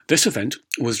This event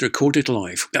was recorded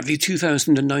live at the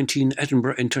 2019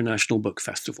 Edinburgh International Book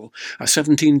Festival, a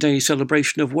 17-day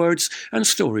celebration of words and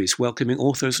stories welcoming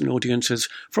authors and audiences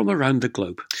from around the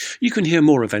globe. You can hear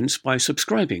more events by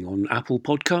subscribing on Apple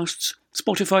Podcasts,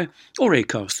 Spotify or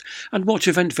Acast, and watch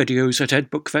event videos at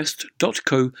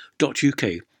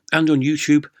edbookfest.co.uk and on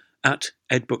YouTube at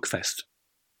edbookfest.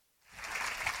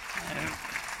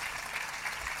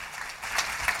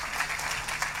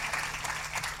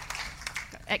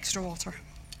 Extra water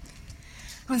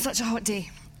on such a hot day.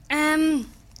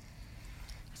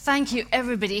 Thank you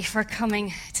everybody for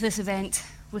coming to this event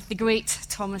with the great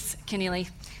Thomas Keneally.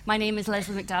 My name is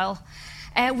Leslie McDowell.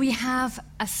 We have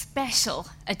a special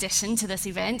addition to this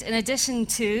event. In addition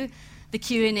to the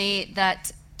Q&A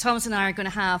that Thomas and I are going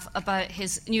to have about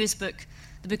his newest book,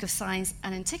 The Book of Science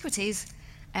and Antiquities,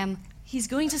 he's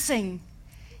going to sing.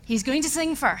 He's going to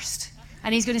sing first.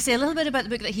 And he's going to say a little bit about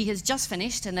the book that he has just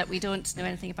finished and that we don't know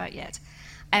anything about yet.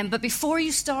 But before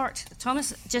you start,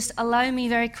 Thomas, just allow me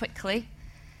very quickly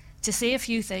to say a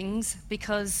few things,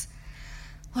 because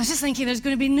I was just thinking there's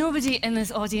going to be nobody in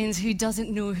this audience who doesn't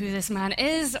know who this man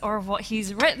is or what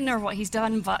he's written or what he's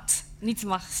done, but needs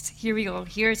must. Here we go.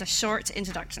 Here's a short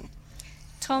introduction.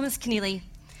 Thomas Keneally,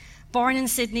 born in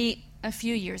Sydney a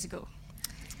few years ago.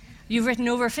 You've written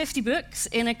over 50 books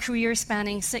in a career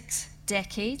spanning 6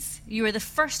 decades. You were the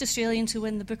first Australian to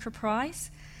win the Booker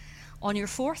Prize. On your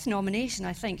 4th nomination,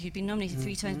 I think, you'd been nominated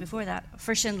 3 times before that,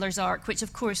 for Schindler's Ark, which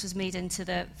of course was made into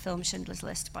the film Schindler's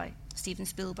List by Steven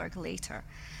Spielberg later.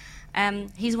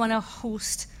 He's won a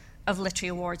host of literary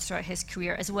awards throughout his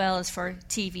career, as well as for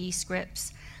TV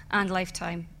scripts and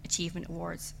Lifetime Achievement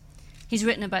Awards. He's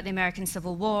written about the American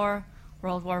Civil War,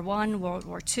 World War I, World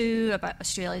War II, about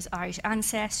Australia's Irish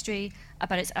ancestry,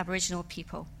 about its Aboriginal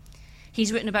people.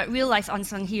 He's written about real-life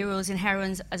unsung heroes and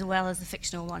heroines, as well as the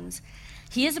fictional ones.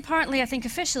 He is apparently, I think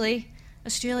officially,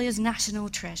 Australia's national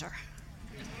treasure.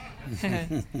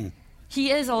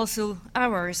 He is also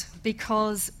ours,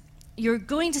 because you're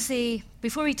going to say,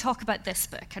 before we talk about this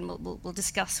book, and we'll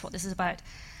discuss what this is about,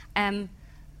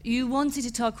 you wanted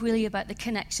to talk really about the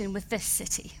connection with this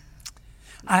city.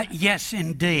 Yes,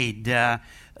 indeed.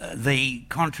 The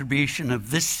contribution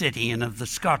of this city and of the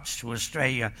Scots to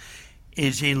Australia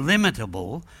is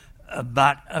illimitable,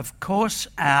 but of course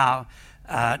our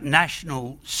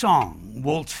national song,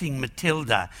 Waltzing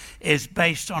Matilda, is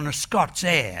based on a Scots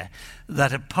air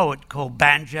that a poet called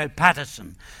Banjo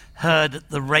Patterson heard at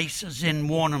the races in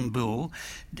Warrnambool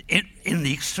in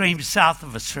the extreme south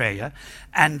of Australia,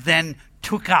 and then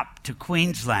took up to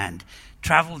Queensland,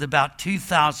 travelled about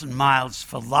 2,000 miles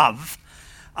for love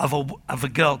of a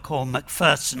girl called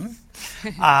Macpherson,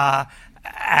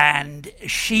 and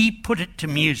she put it to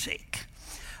music.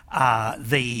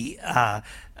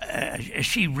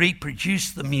 She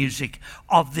reproduced the music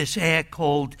of this air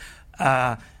called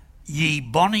Ye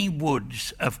Bonny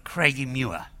Woods of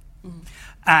Craigiemuir.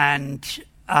 And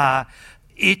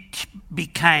it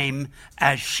became,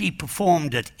 as she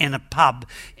performed it in a pub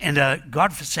in a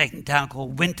godforsaken town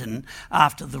called Winton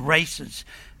after the races,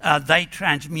 they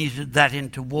transmuted that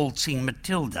into Waltzing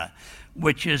Matilda,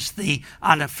 which is the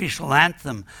unofficial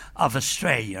anthem of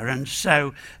Australia. And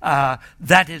so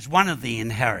that is one of the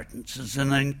inheritances.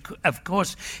 And then, of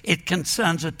course, it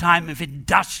concerns a time of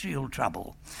industrial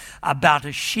trouble, about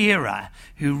a shearer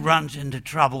who runs into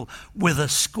trouble with a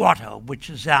squatter, which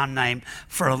is our name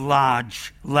for a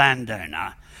large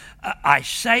landowner. I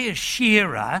say a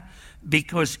shearer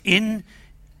because in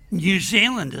New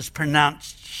Zealand it's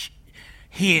pronounced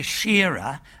here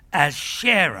shearer as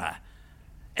sharer,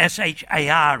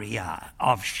 S-H-A-R-E-R,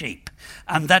 of sheep.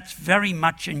 And that's very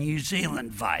much a New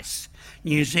Zealand vice.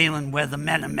 New Zealand, where the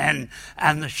men are men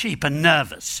and the sheep are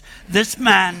nervous. This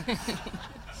man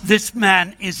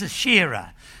is a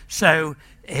shearer. So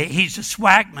he's a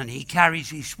swagman. He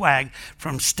carries his swag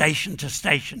from station to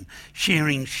station,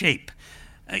 shearing sheep.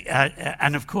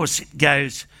 And of course it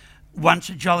goes, once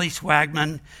a jolly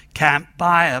swagman camped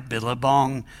by a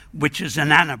billabong, which is an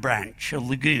anabranch, a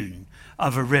lagoon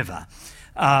of a river.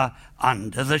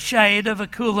 Under the shade of a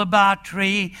coolabah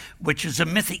tree, which is a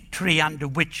mythic tree under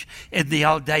which, in the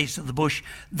old days of the bush,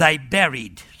 they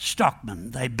buried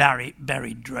stockmen, they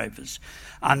buried drovers.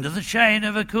 Under the shade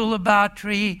of a coolabah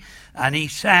tree, and he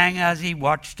sang as he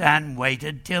watched and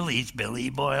waited till his billy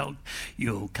boiled.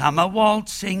 You'll come a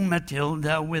waltzing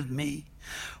Matilda with me.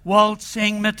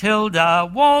 Waltzing Matilda,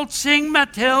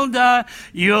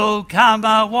 you'll come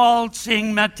a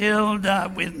waltzing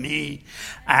Matilda with me.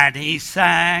 And he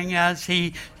sang as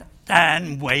he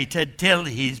and waited till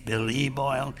his billy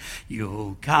boiled.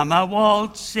 You'll come a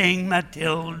waltzing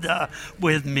Matilda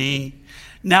with me.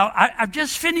 Now, I've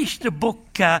just finished a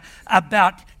book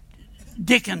about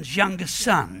Dickens' youngest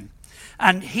son,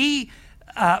 and he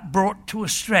brought to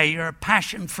Australia a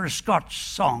passion for a Scotch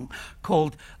song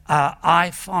called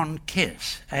I Fond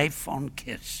Kiss, A Fond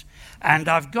Kiss. And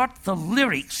I've got the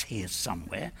lyrics here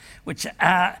somewhere, which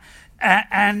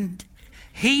and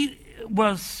he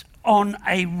was on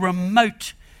a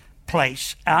remote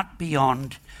place out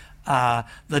beyond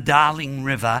the Darling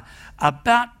River,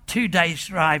 about 2 days'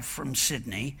 drive from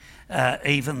Sydney,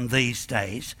 even these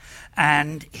days,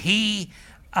 and he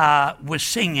was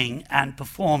singing and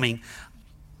performing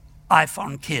I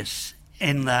Fond Kiss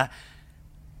in the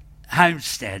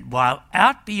homestead, while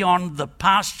out beyond the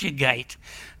pasture gate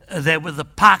there were the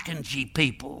Parkingie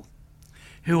people,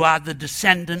 who are the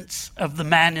descendants of the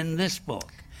man in this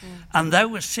book. And they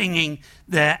were singing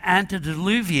their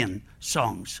antediluvian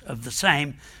songs of the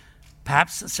same,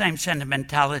 perhaps the same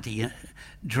sentimentality,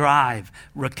 drive,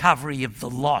 recovery of the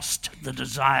lost, the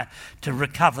desire to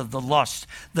recover the lost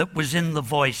that was in the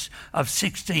voice of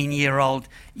 16-year-old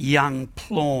young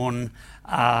Plorn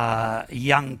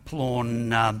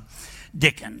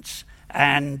Dickens.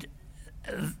 And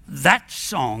that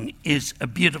song is a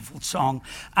beautiful song,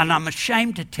 and I'm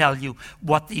ashamed to tell you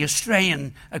what the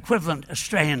equivalent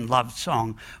Australian love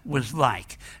song was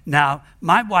like. Now,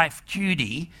 my wife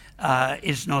Judy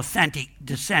is an authentic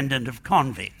descendant of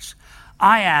convicts.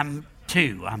 I am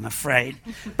too, I'm afraid,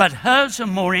 but hers are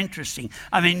more interesting.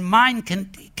 I mean, mine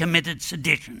committed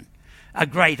sedition, a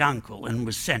great uncle, and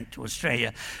was sent to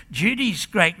Australia. Judy's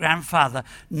great-grandfather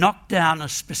knocked down a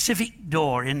specific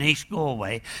door in East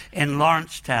Galway in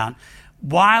Lawrencetown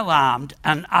while armed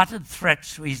and uttered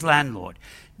threats to his landlord.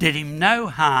 Did him no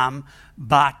harm,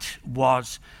 but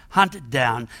was hunted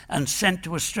down and sent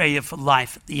to Australia for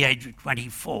life at the age of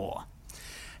 24.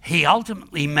 He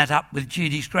ultimately met up with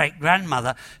Judy's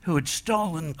great-grandmother, who had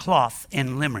stolen cloth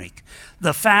in Limerick.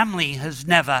 The family has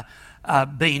never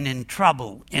been in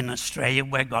trouble in Australia.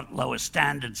 We've got lower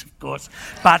standards, of course.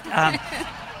 But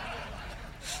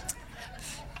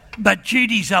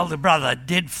Judy's elder brother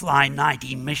did fly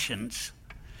 90 missions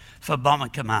for Bomber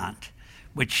Command,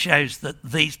 which shows that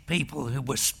these people who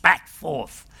were spat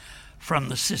forth from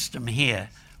the system here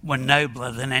were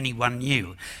nobler than anyone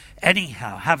knew.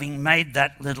 Anyhow, having made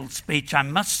that little speech, I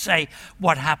must say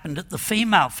what happened at the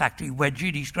female factory where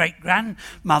Judy's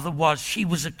great-grandmother was. She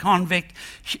was a convict.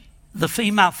 The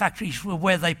female factories were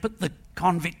where they put the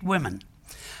convict women.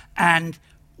 And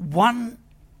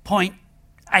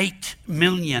 1.8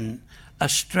 million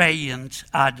Australians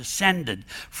are descended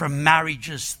from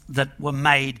marriages that were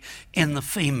made in the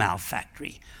female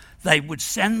factory. They would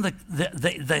send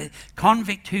the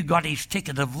convict who got his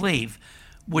ticket of leave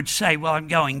would say, well, I'm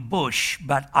going bush,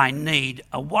 but I need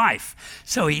a wife.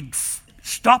 So he'd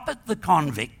stop at the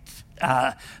convict,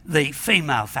 the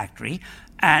female factory,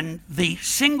 and the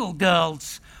single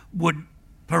girls would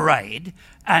parade,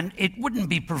 and it wouldn't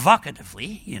be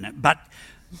provocatively, but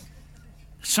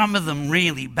some of them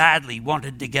really badly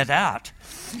wanted to get out.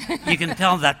 You can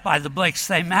tell that by the blokes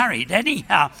they married.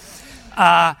 Anyhow,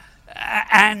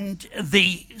 and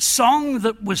the song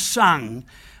that was sung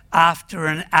after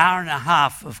an hour and a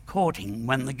half of courting,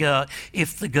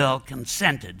 if the girl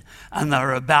consented and they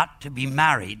were about to be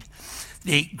married,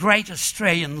 the great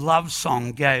Australian love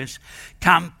song goes,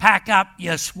 "Come pack up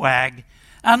your swag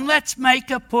and let's make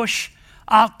a push.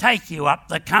 I'll take you up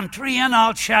the country and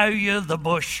I'll show you the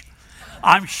bush.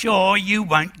 I'm sure you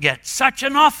won't get such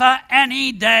an offer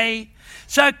any day.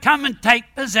 So come and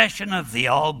take possession of the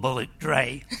old bullock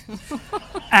dray."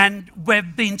 And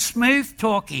we've been smooth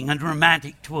talking and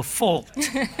romantic to a fault.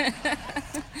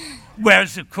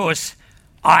 Whereas, of course,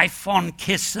 I Fond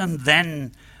Kiss and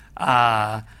then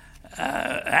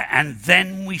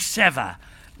we sever.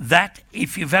 That,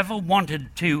 if you've ever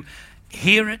wanted to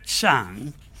hear it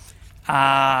sung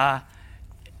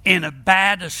in a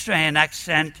bad Australian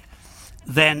accent,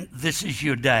 then this is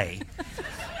your day.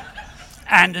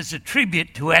 And as a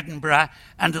tribute to Edinburgh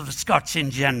and to the Scots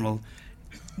in general,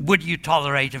 would you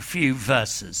tolerate a few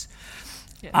verses?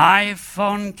 Yeah. I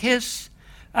fond kiss,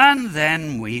 and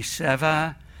then we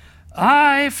sever.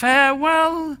 I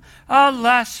farewell,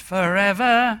 alas,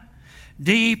 forever.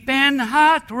 Deep in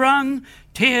heart-wrung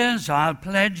tears I'll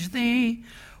pledge thee.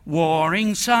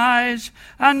 Warring sighs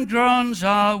and groans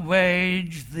I'll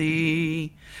wage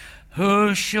thee.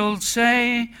 Who shall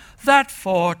say that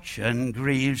fortune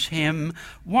grieves him,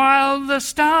 while the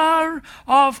star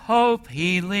of hope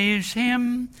he leaves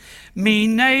him? Me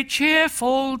nae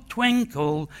cheerful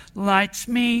twinkle lights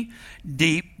me,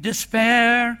 deep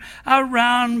despair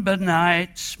around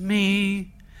benights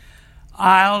me.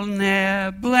 I'll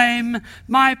ne'er blame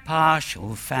my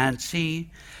partial fancy.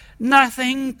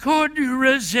 Nothing could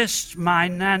resist my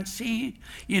Nancy.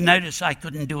 You notice I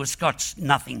couldn't do a Scots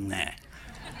nothing there.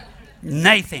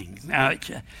 Nothing.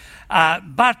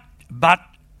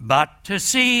 But to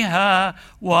see her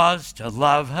was to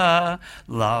love her,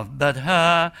 love but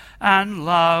her, and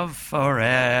love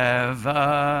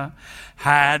forever.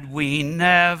 Had we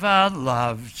never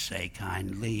loved, say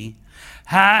kindly,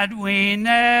 had we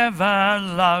never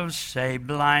loved, say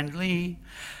blindly,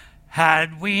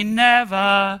 had we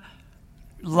never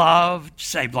loved,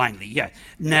 say blindly,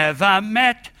 never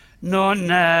met, nor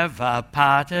never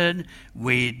parted,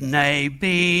 we'd nae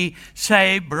be,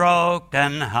 say,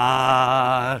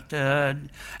 broken-hearted.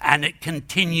 And it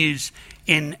continues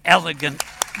in elegant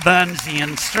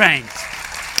Burnsian strains.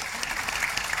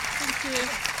 Thank you.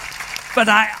 But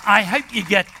I hope you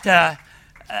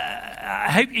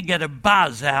get a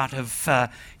buzz out of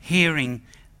hearing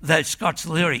those Scots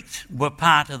lyrics were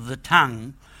part of the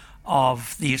tongue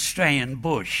of the Australian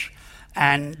bush,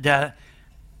 and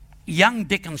young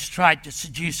Dickens tried to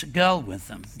seduce a girl with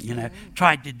them,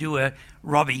 tried to do a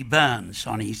Robbie Burns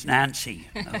on his Nancy.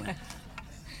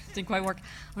 Didn't quite work.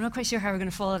 I'm not quite sure how we're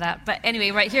going to follow that. But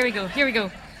anyway, right, here we go.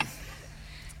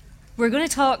 We're going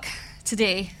to talk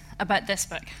today about this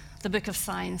book, The Book of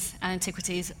Science and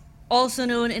Antiquities, also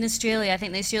known in Australia. I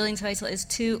think the Australian title is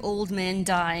Two Old Men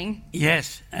Dying.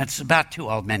 Yes, it's about two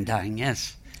old men dying,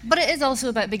 yes. But it is also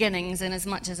about beginnings in as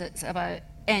much as it's about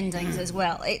endings as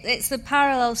well. It's the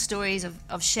parallel stories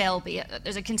of Shelby.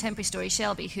 There's a contemporary story,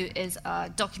 Shelby, who is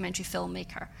a documentary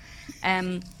filmmaker.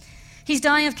 He's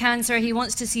dying of cancer. He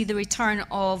wants to see the return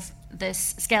of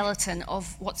this skeleton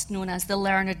of what's known as the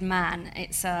Learned Man.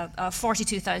 It's a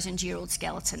 42,000-year-old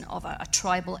skeleton of a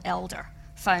tribal elder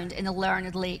found in a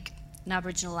learned lake in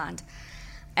Aboriginal land.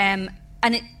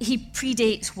 He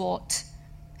predates what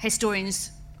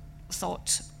historians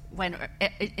thought when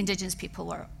Indigenous people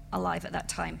were alive at that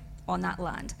time on that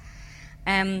land.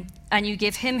 And you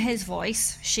give him his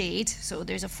voice, Shade, so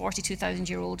there's a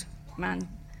 42,000-year-old man,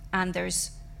 and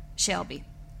there's Shelby.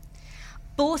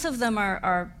 Both of them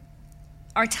are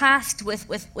tasked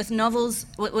with novels,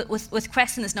 with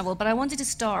quests in this novel, but I wanted to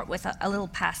start with a little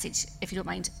passage, if you don't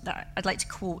mind, that I'd like to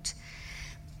quote.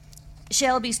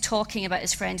 Shelby's talking about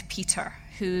his friend Peter,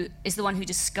 who is the one who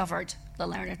discovered the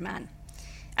Learned Man.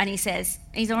 And he says,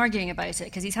 he's arguing about it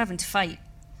because he's having to fight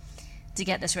to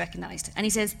get this recognised. And he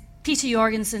says, Peter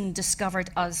Jorgensen discovered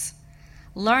us.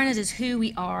 Learned is who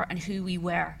we are and who we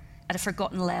were at a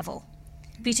forgotten level.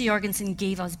 Peter Jorgensen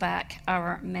gave us back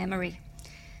our memory.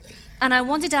 And I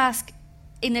wanted to ask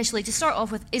initially, to start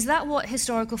off with, is that what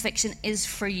historical fiction is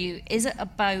for you? Is it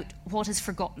about what is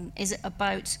forgotten? Is it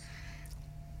about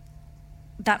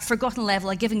that forgotten level,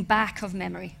 a giving back of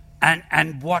memory?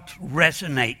 And what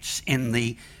resonates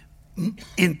in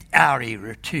our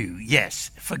era too,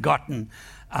 yes, forgotten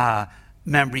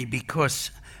memory, because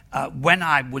when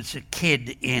I was a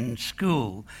kid in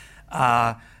school,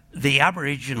 the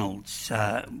Aboriginals,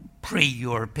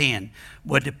 pre-European,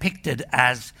 were depicted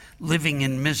as living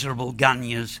in miserable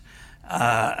gunyahs,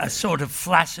 a sort of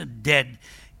flaccid dead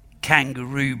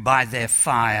kangaroo by their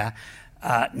fire,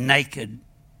 naked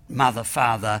mother,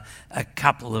 father, a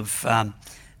couple of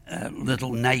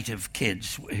little native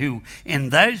kids who in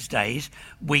those days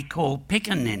we called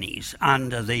pickaninnies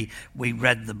we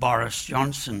read the Boris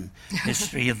Johnson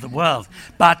history of the world.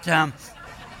 But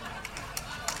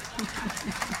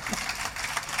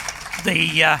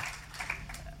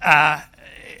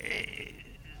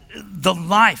the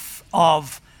life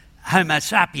of Homo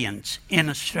sapiens in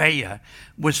Australia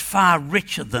was far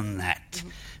richer than that.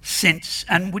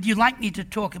 And would you like me to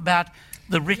talk about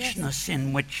the richness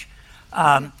in which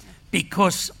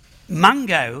because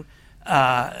Mungo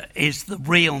is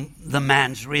the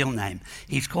man's real name.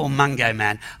 He's called Mungo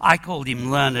Man. I called him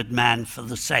Learned Man for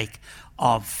the sake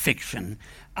of fiction.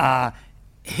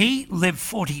 He lived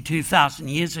 42,000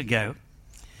 years ago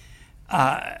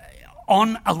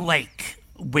on a lake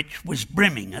which was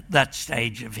brimming at that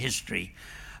stage of history.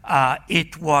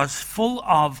 It was full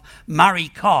of Murray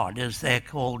cod, as they're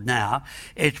called now.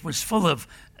 It was full of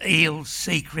eels,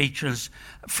 sea creatures,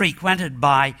 frequented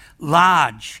by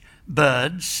large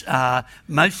birds,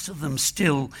 most of them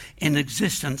still in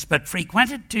existence, but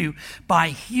frequented too by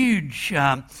huge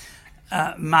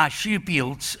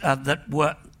marsupials that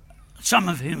were, some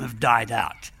of whom have died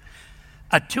out.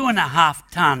 A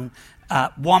 2.5-ton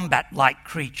wombat-like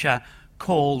creature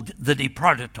called the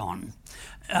Diprotodon.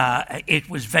 It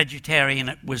was vegetarian,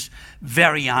 it was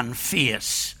very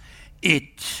unfierce.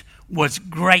 It was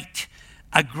great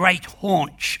a great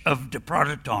haunch of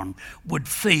Diprotodon would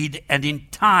feed an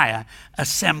entire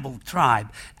assembled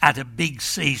tribe at a big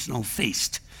seasonal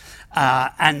feast.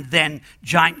 And then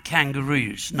giant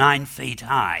kangaroos, 9 feet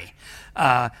high,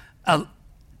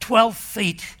 12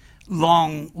 feet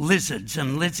long lizards,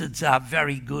 and lizards are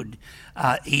very good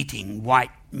eating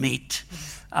white meat,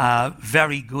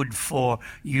 very good for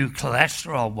you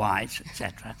cholesterol-wise,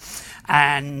 etc.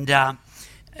 And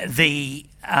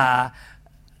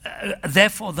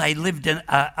therefore they lived in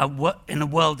a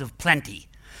world of plenty.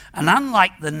 And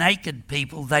unlike the naked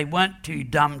people, they weren't too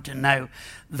dumb to know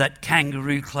that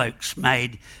kangaroo cloaks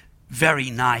made very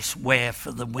nice wear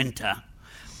for the winter,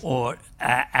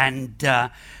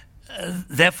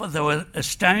 therefore they were a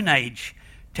Stone Age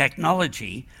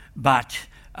technology, but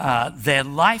their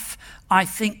life, I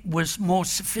think, was more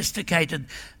sophisticated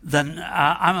than...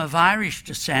 I'm of Irish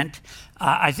descent.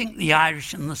 I think the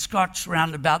Irish and the Scots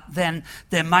round about then,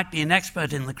 there might be an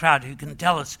expert in the crowd who can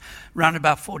tell us, round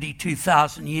about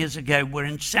 42,000 years ago, were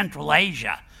in Central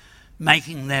Asia,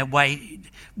 making their way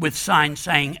with signs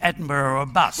saying Edinburgh or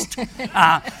bust. And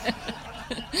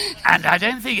I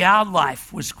don't think our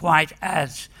life was quite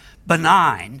as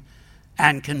benign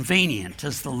and convenient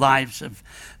as the lives of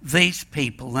these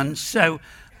people. And so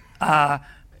I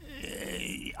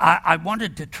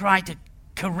wanted to try to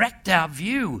correct our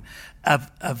view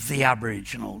of the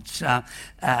Aboriginals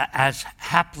as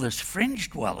hapless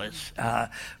fringe dwellers,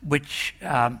 which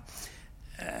I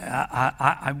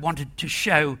wanted to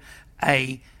show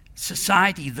a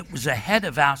society that was ahead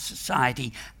of our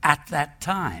society at that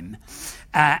time,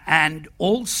 and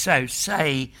also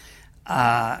say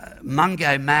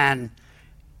Mungo Man,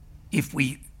 if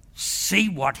we see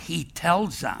what he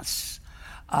tells us,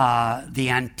 the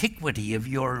antiquity of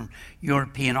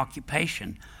European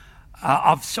occupation,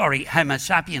 Homo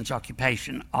sapiens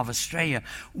occupation of Australia,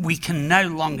 we can no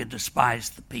longer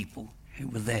despise the people who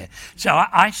were there. So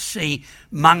I see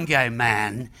Mungo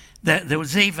Man. There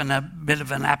was even a bit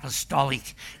of an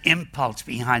apostolic impulse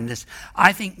behind this.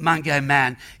 I think Mungo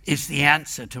Man is the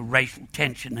answer to racial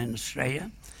tension in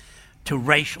Australia, to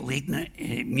racial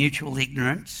mutual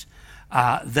ignorance,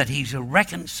 that he's a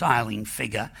reconciling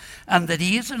figure, and that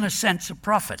he is, in a sense, a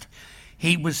prophet.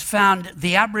 He was found,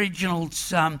 the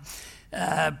Aboriginals,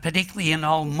 particularly an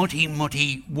old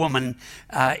mutti woman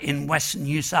in Western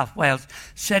New South Wales,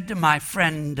 said to my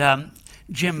friend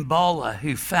Jim Bowler,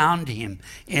 who found him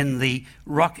in the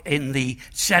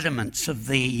sediments of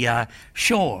the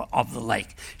shore of the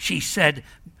lake, she said,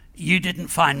 "You didn't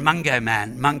find Mungo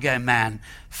Man. Mungo Man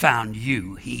found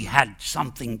you. He had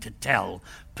something to tell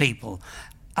people."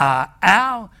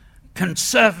 Our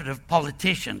conservative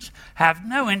politicians have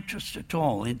no interest at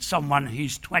all in someone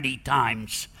who's 20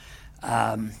 times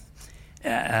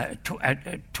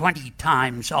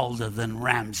older than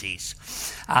Ramses.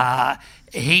 And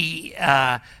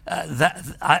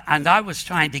I was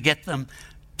trying to get them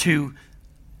to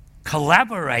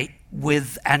collaborate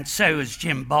with, and so is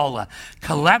Jim Bowler,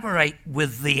 collaborate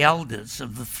with the elders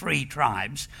of the 3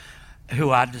 tribes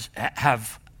who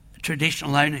have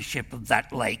traditional ownership of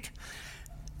that lake,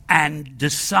 and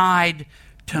decide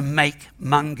to make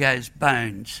Mungo's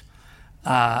bones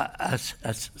a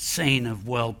scene of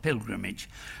world pilgrimage.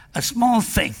 A small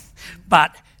thing,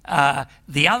 but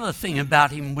the other thing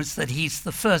about him was that he's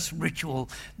the first ritual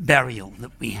burial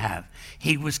that we have.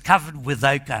 He was covered with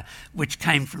ochre, which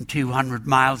came from 200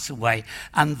 miles away,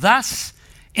 and thus,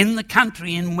 in the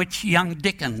country in which young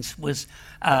Dickens was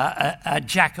a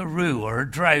jackaroo or a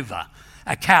drover,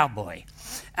 a cowboy,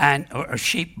 or a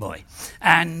sheep boy.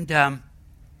 And,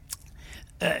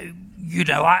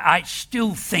 I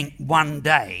still think one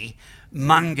day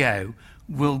Mungo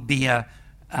will be a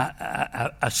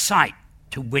site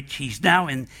to which he's now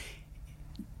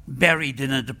buried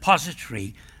in a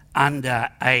depository under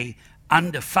a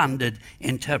underfunded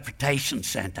interpretation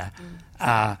centre.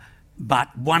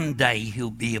 But one day he'll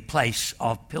be a place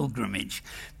of pilgrimage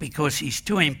because he's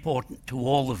too important to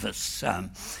all of us. So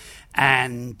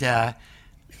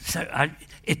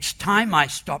it's time I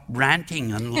stop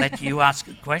ranting and let you ask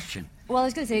a question. Well, I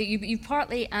was going to say, you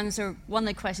partly answered one of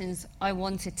the questions I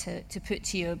wanted to put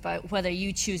to you about whether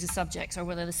you choose the subjects or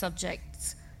whether the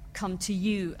subjects come to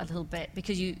you a little bit,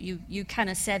 because you kind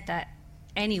of said that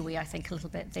anyway, I think, a little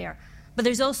bit there. But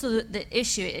there's also the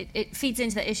issue, it feeds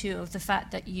into the issue of the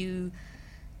fact that you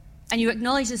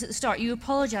acknowledge this at the start, you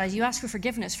apologise, you ask for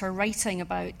forgiveness for writing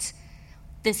about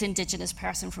this Indigenous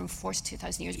person from 4,000 to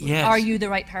 2,000 years ago. Yes. Are you the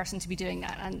right person to be doing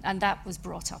that? And that was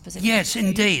brought up as a... Yes,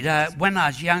 indeed. When I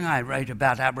was young, I wrote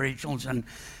about Aboriginals, and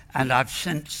I've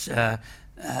since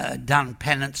done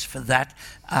penance for that.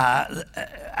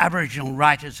 Aboriginal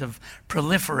writers have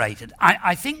proliferated.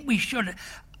 I think we should.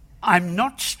 I'm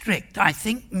not strict. I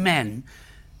think men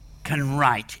can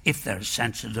write, if they're as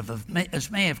sensitive as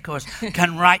me, of course,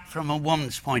 can write from a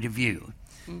woman's point of view.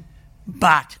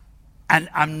 But, and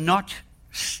I'm not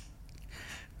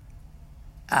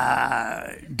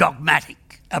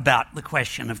dogmatic about the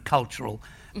question of cultural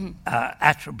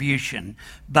attribution,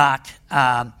 but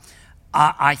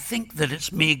I think that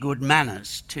it's mere good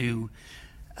manners to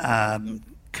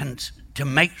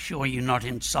make sure you're not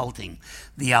insulting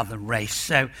the other race.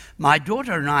 So my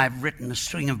daughter and I have written a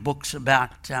string of books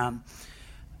about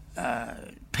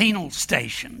penal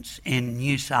stations in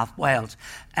New South Wales,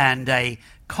 and a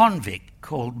convict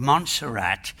called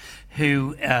Montserrat,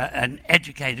 who an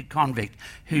educated convict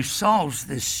who solves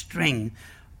this string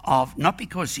of, not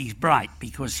because he's bright,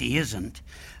 because he isn't,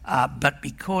 but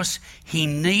because he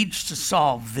needs to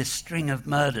solve this string of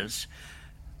murders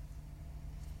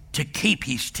to keep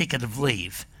his ticket of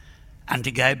leave and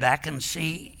to go back and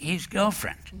see his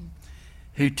girlfriend,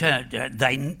 who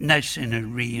they no sooner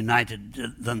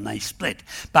reunited than they split.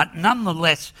 But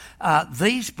nonetheless,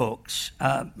 these books,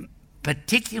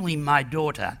 particularly my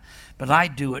daughter, but I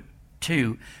do it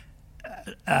too,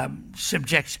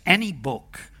 subjects any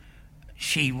book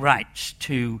she writes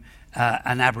to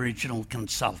an Aboriginal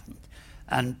consultant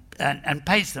and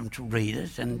pays them to read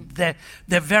it, and they're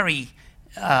very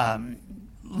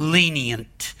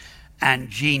lenient and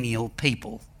genial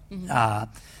people.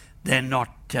 They're not.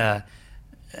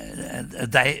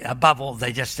 They, above all,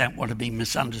 they just don't want to be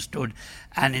misunderstood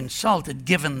and insulted,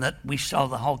 given that we stole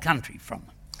the whole country from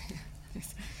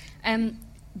them.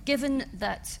 Given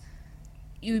that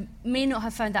you may not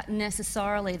have found that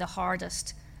necessarily the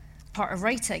hardest part of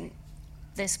writing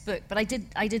this book, but I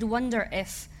did wonder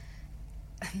if,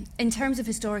 in terms of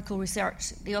historical research,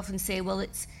 they often say, well,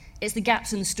 it's the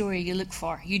gaps in the story you look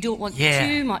for. You don't want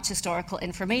too much historical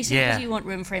information because you want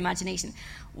room for imagination.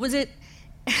 Was it,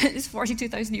 it's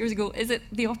 42,000 years ago, is it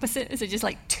the opposite? Is it just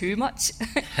like too much?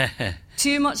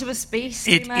 Too much of a space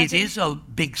to imagine? It is a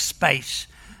big space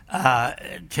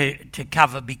to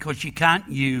cover, because you can't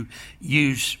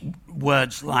use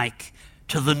words like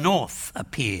 "to the north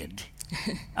appeared."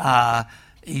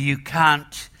 You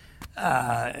can't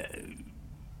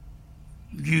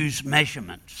use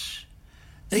measurements.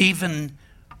 Even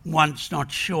one's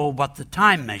not sure what the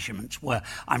time measurements were.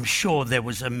 I'm sure there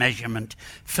was a measurement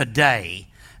for day.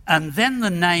 And then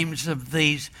the names of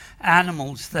these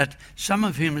animals, that some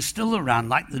of whom are still around,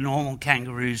 like the normal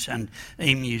kangaroos and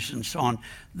emus and so on,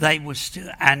 they were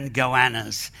still, and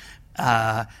goannas,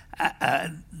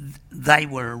 they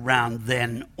were around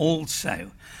then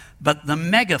also. But the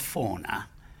megafauna,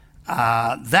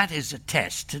 that is a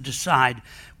test to decide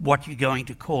what you're going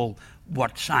to call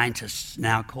what scientists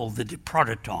now call the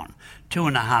diprotodon,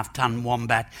 2.5-ton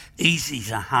wombat, easy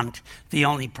to hunt. The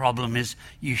only problem is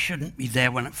you shouldn't be there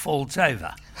when it falls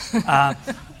over.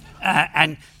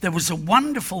 And there was a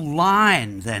wonderful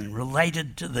line then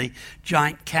related to the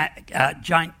giant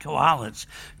koalas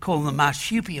called the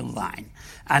marsupial line,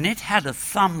 and it had a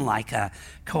thumb like a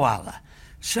koala.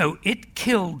 So it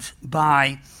killed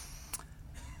by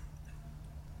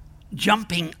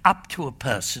jumping up to a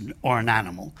person or an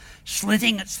animal,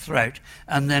 slitting its throat,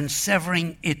 and then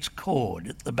severing its cord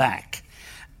at the back.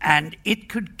 And it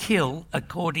could kill,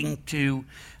 according to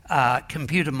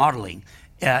computer modelling,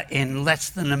 in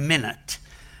less than a minute,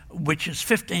 which is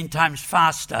 15 times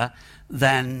faster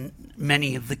than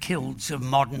many of the kills of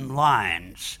modern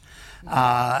lions.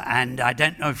 And I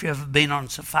don't know if you've ever been on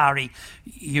safari,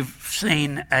 you've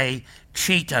seen a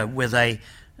cheetah with a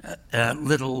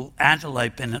little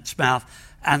antelope in its mouth,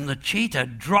 and the cheetah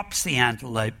drops the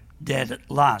antelope dead at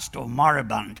last, or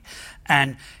moribund,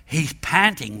 and he's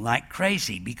panting like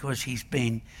crazy because he's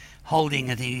been holding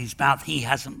it in his mouth. He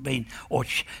hasn't been, or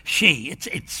she.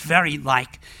 It's very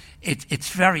like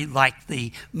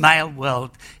the male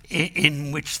world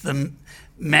in which the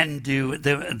men do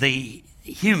the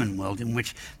human world, in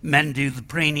which men do the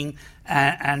preening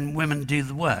and women do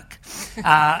the work,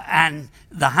 and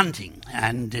the hunting,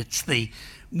 and it's the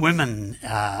women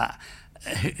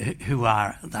who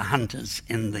are the hunters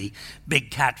in the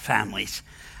big cat families.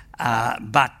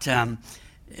 But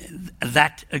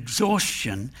that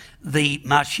exhaustion, the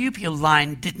marsupial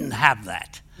line didn't have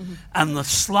that. Mm-hmm. And the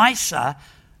slicer,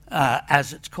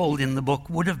 as it's called in the book,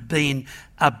 would have been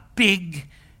a big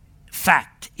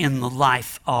fact in the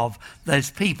life of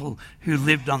those people who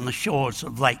lived on the shores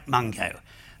of Lake Mungo.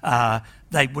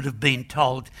 They would have been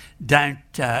told,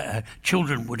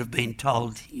 children would have been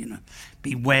told,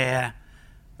 beware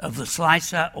of the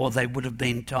slicer, or they would have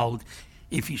been told,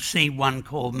 if you see one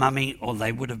called Mummy, or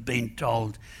they would have been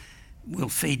told, we'll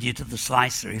feed you to the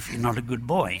slicer if you're not a good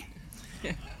boy.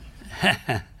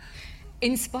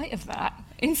 In spite of that,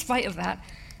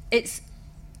 it's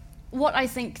what I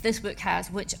think this book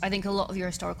has, which I think a lot of your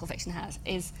historical fiction has,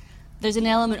 is there's an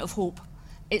element of hope.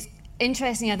 It's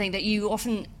interesting, I think, that you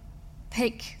often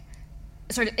pick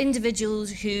sort of individuals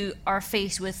who are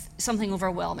faced with something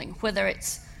overwhelming, whether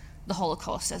it's the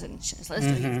Holocaust, as in Schindler's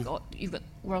List, or you've got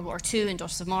World War II and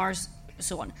Daughters of Mars,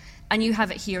 so on. And you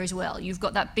have it here as well. You've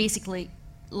got that basically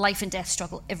life and death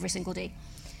struggle every single day.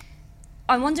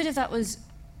 I wondered if that was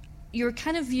your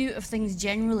kind of view of things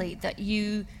generally, that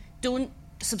you don't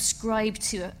subscribe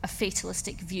to a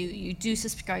fatalistic view. You do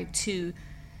subscribe to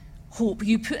hope.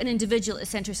 You put an individual at the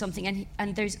centre of something,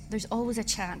 and there's always a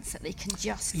chance that they can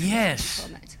just come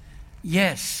from it.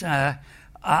 Yes.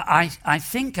 I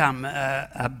think I'm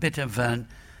a bit of an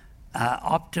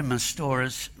optimist, or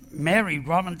as Mary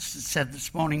Robinson said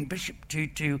this morning, Bishop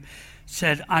Tutu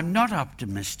said, I'm not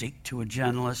optimistic to a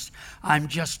journalist, I'm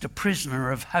just a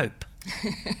prisoner of hope.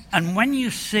 And when you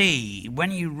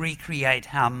recreate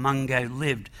how Mungo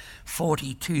lived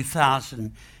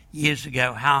 42,000 years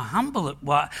ago, how humble it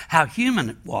was, how human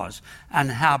it was,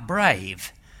 and how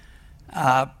brave,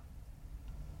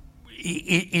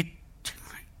 it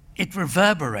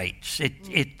reverberates.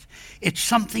 It's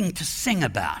something to sing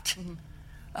about.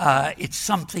 It's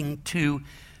something to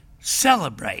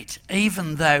celebrate,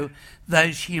 even though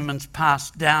those humans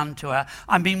passed down to our...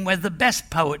 I mean, we're the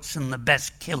best poets and the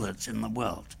best killers in the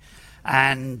world.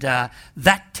 And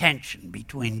that tension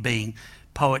between being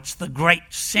poets, the great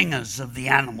singers of the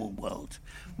animal world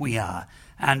we are,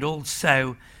 and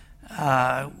also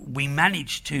we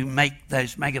managed to make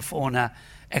those megafauna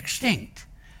extinct.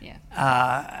 Yeah.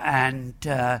 And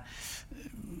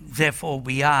therefore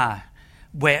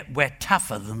we're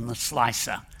tougher than the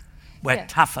slicer. We're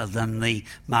tougher than the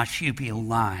marsupial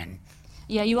lion.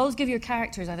 Yeah, you always give your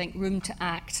characters, I think, room to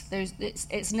act.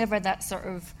 It's never that sort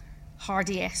of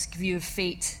Hardy-esque view of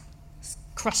fate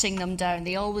crushing them down.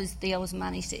 They always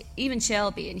manage to. Even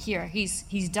Shelby in here,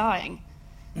 he's dying,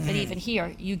 but even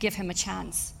here, you give him a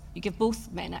chance. You give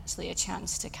both men actually a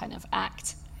chance to kind of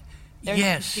act. They're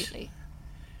not completely.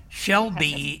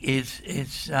 Shelby is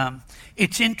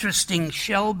it's interesting.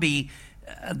 Shelby,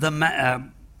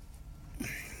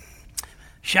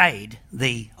 Shade,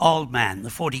 the old man, the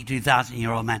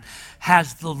 42,000-year-old man,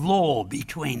 has the law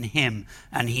between him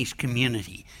and his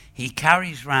community. He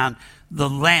carries around the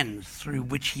lens through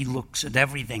which he looks at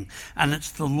everything, and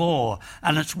it's the law,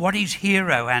 and it's what his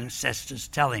hero ancestors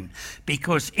tell him.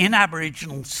 Because in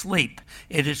Aboriginal sleep,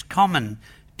 it is common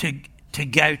to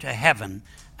go to heaven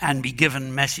and be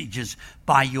given messages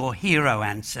by your hero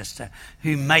ancestor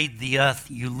who made the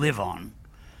earth you live on.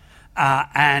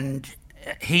 And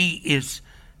he is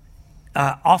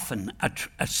often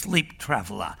a sleep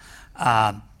traveller,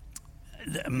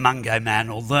 Mungo man,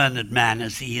 or learned man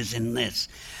as he is in this.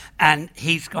 And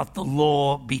he's got the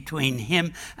law between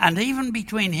him, and even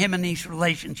between him and his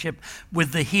relationship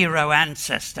with the hero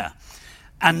ancestor.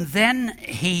 And then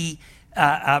he...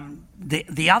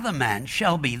 the other man,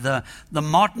 Shelby, the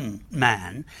modern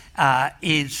man,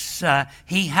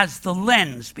 he has the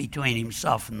lens between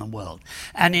himself and the world.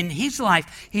 And in his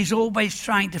life, he's always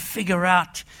trying to figure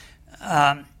out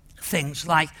things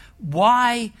like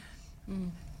why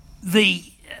the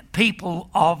people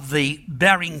of the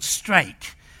Bering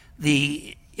Strait,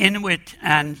 the Inuit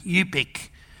and Yupik,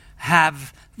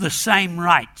 have the same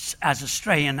rights as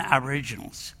Australian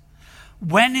Aboriginals.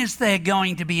 When is there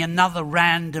going to be another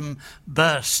random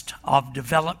burst of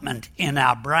development in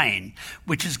our brain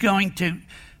which is going to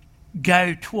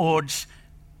go towards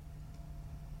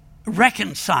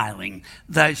reconciling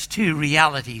those two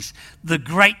realities, the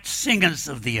great singers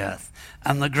of the earth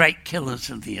and the great killers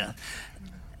of the earth?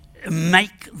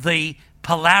 Make the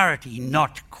polarity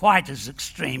not quite as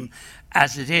extreme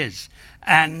as it is.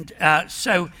 And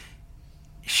so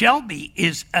Shelby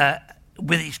is,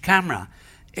 with his camera,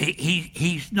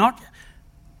 he's not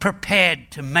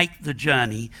prepared to make the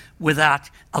journey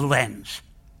without a lens.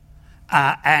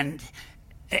 And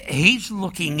he's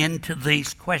looking into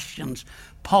these questions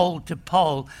pole to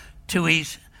pole to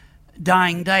his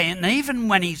dying day. And even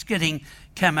when he's getting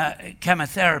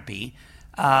chemotherapy,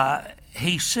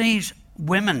 he sees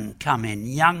women come in,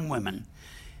 young women,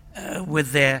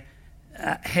 with their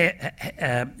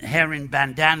hair in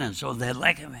bandanas, or their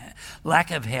lack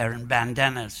of hair in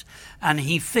bandanas. And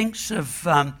he thinks of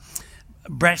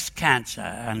breast cancer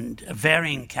and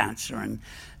ovarian cancer and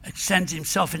sends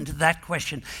himself into that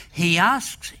question. He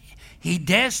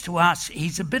dares to ask,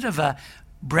 he's a bit of a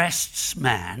breasts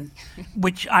man,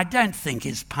 which I don't think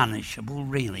is punishable,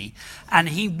 really. And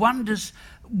he wonders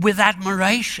with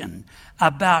admiration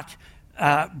about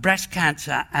breast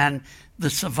cancer and the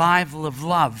survival of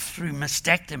love through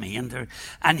mastectomy.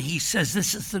 And he says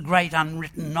this is the great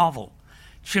unwritten novel.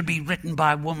 It should be written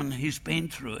by a woman who's been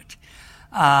through it.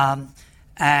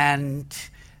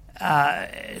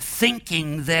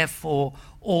 Thinking, therefore,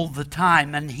 all the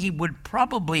time. And he would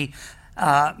probably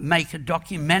make a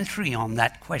documentary on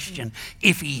that question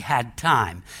if he had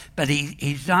time. But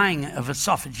he's dying of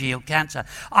esophageal cancer.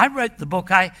 I wrote the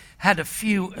book. I had a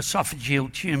few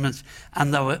esophageal tumours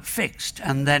and they were fixed.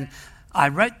 And then I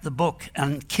wrote the book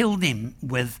and killed him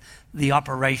with the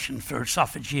operation for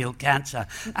esophageal cancer.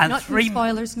 And no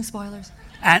spoilers.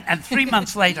 And 3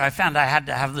 months later, I found I had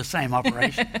to have the same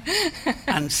operation.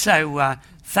 And so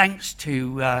thanks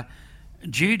to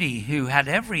Judy, who had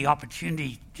every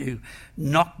opportunity to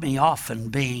knock me off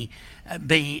and be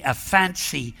a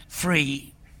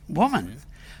fancy-free woman,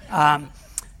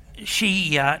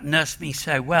 she nursed me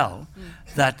so well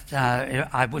that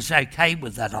I was okay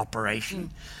with that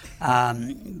operation.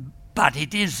 But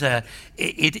it is,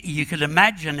 you could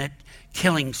imagine it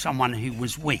killing someone who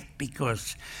was weak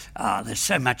because there's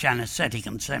so much anaesthetic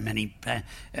and so many,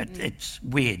 it's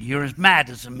weird. You're as mad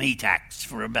as a meat axe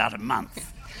for about a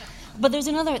month. But there's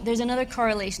another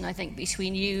correlation, I think,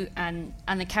 between you and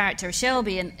the character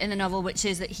Shelby in the novel, which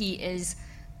is that he is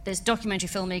this documentary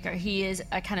filmmaker. He is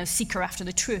a kind of seeker after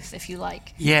the truth, if you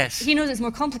like. Yes. He knows it's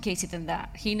more complicated than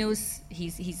that. He knows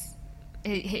his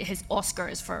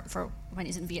Oscars for when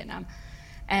he's in Vietnam.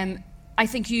 I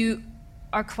think you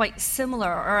are quite similar,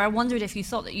 or I wondered if you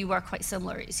thought that you were quite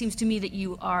similar. It seems to me that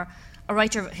you are a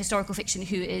writer of historical fiction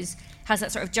who has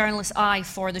that sort of journalist eye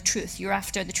for the truth. You're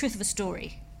after the truth of a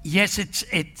story. Yes,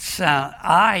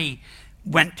 I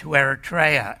went to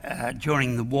Eritrea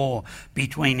during the war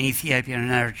between Ethiopia and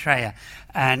Eritrea,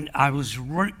 and I was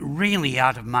really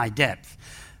out of my depth.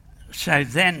 So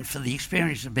then, for the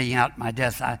experience of being out of my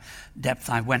depth,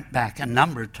 I went back a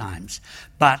number of times.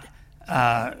 But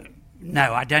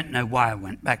no, I don't know why I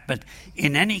went back. But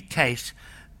in any case,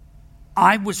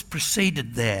 I was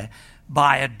preceded there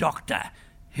by a doctor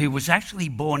who was actually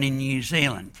born in New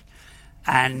Zealand.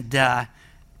 And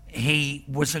he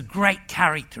was a great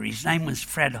character. His name was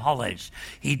Fred Hollows.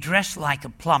 He dressed like a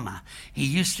plumber. He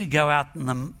used to go out in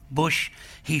the bush.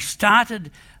 He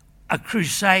started a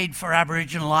crusade for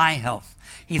Aboriginal eye health.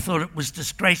 He thought it was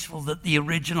disgraceful that the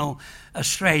original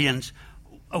Australians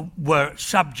were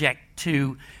subject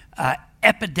to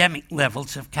epidemic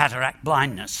levels of cataract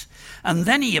blindness. And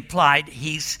then he applied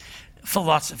his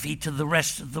philosophy to the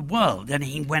rest of the world, and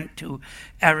he went to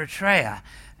Eritrea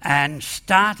and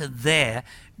started there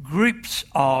groups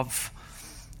of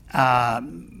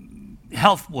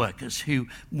health workers who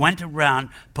went around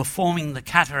performing the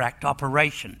cataract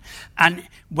operation. And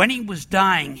when he was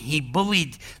dying, he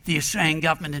bullied the Australian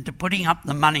government into putting up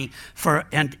the money for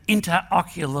an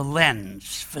intraocular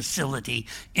lens facility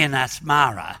in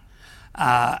Asmara.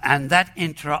 And that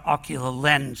intraocular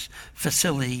lens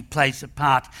facility plays a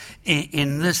part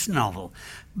in this novel.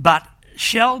 But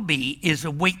Shelby is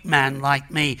a weak man like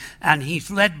me, and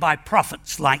he's led by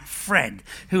prophets like Fred,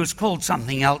 who was called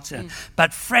something else.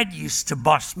 But Fred used to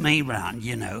boss me round,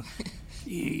 you know.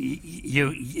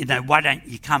 You know, why don't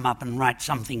you come up and write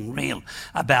something real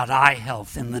about eye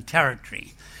health in the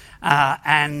territory?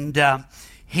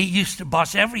 He used to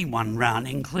boss everyone round,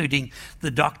 including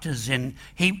the doctors.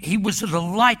 He was a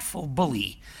delightful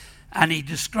bully, and he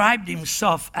described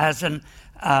himself as an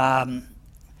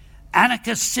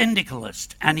anarchist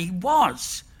syndicalist, and he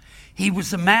was. He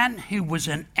was a man who was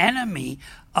an enemy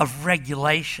of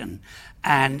regulation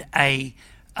and a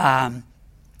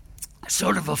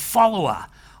sort of a follower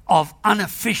of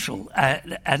unofficial,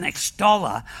 an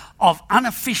extoller of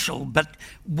unofficial but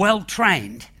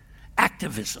well-trained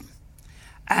activism.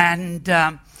 And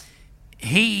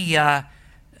he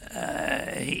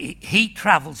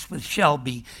travels with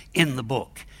Shelby in the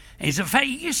book. He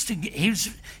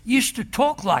used to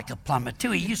talk like a plumber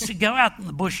too. He used to go out in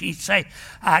the bush and he'd say,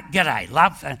 "G'day,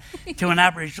 love," to an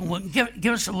Aboriginal woman.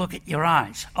 Give us a look at your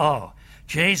eyes. Oh,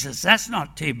 Jesus, that's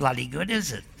not too bloody good,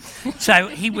 is it? So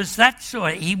he was that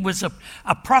sort. He was a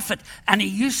prophet, and he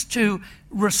used to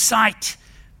recite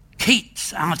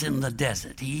Keats out in the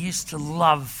desert. He used to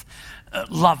love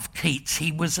Keats.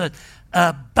 He was a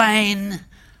urbane,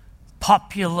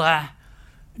 popular,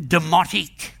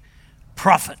 demotic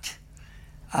prophet.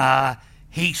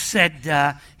 He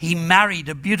said he married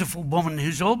a beautiful woman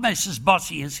who's almost as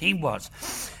bossy as he was.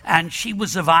 And she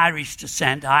was of Irish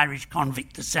descent, Irish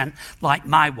convict descent, like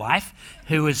my wife,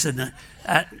 who is a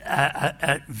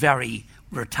very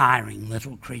retiring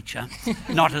little creature,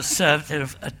 not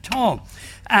assertive at all.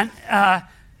 And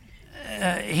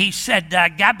he said,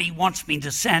 Gabby wants me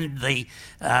to send the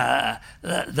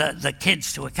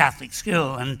kids to a Catholic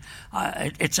school, and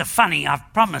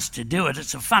I've promised to do it.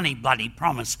 It's a funny bloody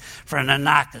promise for an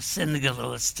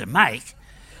anarcho-syndicalist to make.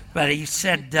 But he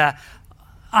said,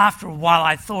 after a while,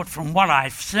 I thought, from what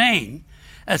I've seen,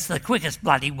 it's the quickest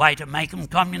bloody way to make them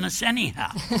communists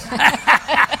anyhow.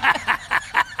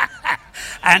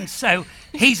 And so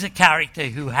he's a character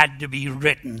who had to be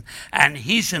written, and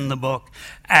he's in the book.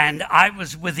 And I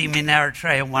was with him in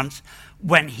Eritrea once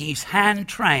when his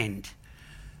hand-trained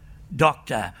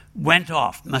doctor went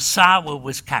off. Massawa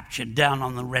was captured down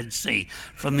on the Red Sea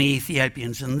from the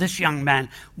Ethiopians, and this young man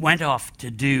went off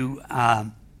to do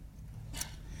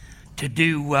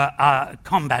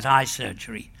combat eye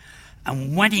surgery.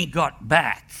 And when he got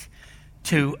back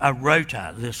to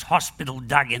Arota, this hospital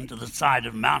dug into the side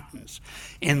of mountains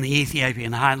in the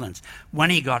Ethiopian highlands, when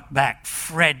he got back,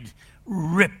 Fred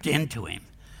ripped into him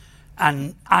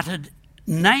and uttered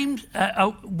names,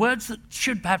 words that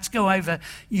should perhaps go over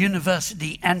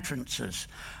university entrances.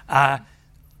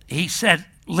 He said,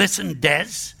 "Listen,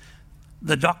 Des,"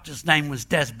 the doctor's name was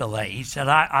Des Belay. He said,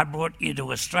 I brought you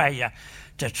to Australia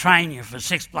to train you for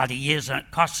 6 bloody years, and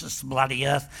it costs us the bloody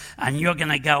earth, and you're going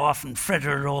to go off and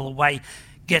fritter it all away,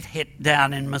 get hit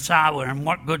down in Massawa, and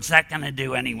what good's that going to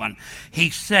do anyone?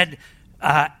 He said,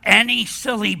 any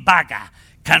silly bugger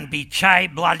can be Che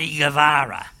bloody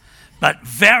Guevara, but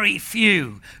very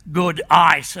few good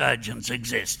eye surgeons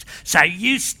exist. So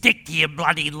you stick to your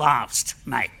bloody last,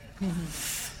 mate.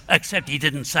 Except he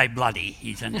didn't say bloody.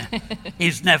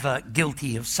 He's never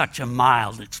guilty of such a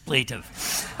mild expletive.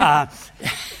 Now,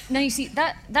 you see,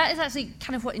 that is actually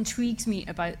kind of what intrigues me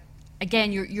about,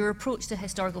 again, your approach to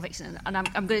historical fiction. And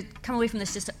I'm going to come away from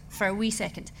this just for a wee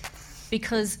second.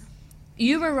 Because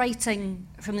you were writing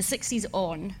from the 60s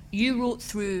on, you wrote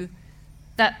through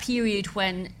that period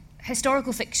when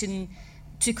historical fiction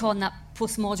took on that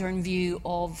postmodern view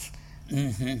of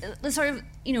the sort of,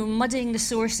 muddying the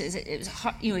sources. It was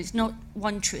hard, it's not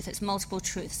one truth, it's multiple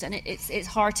truths, and it's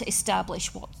hard to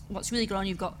establish what's really going on.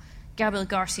 You've got Gabriel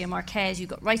Garcia Marquez, you've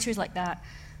got writers like that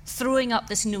throwing up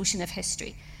this notion of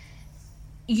history.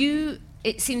 You,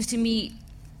 it seems to me,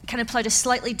 kind of played a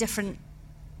slightly different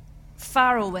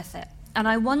furrow with it, and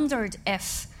I wondered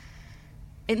if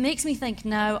it makes me think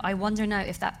now. I wonder now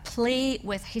if that play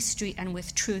with history and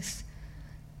with truth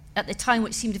at the time,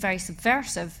 which seemed very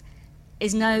subversive,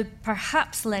 is now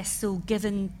perhaps less so,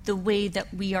 given the way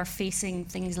that we are facing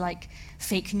things like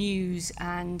fake news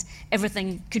and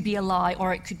everything could be a lie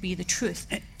or it could be the truth.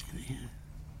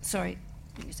 Sorry.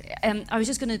 I was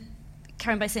just going to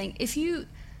carry on by saying,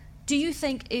 do you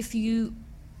think if you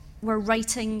were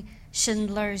writing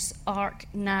Schindler's Ark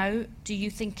now, do you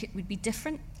think it would be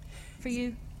different for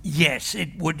you? Yes,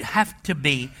 it would have to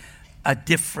be a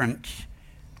different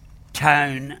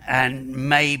tone and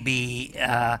maybe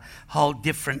whole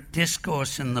different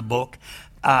discourse in the book.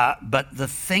 But the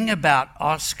thing about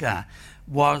Oscar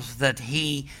was that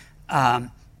he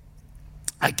was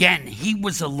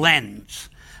a lens,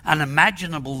 an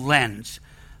imaginable lens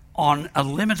on a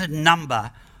limited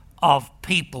number of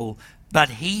people, but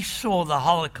he saw the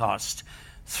Holocaust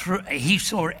he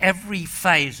saw every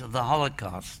phase of the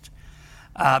Holocaust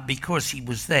because he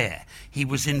was there. He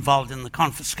was involved in the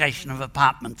confiscation of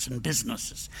apartments and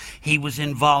businesses. He was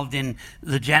involved in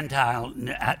the Gentiles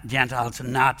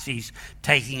and Nazis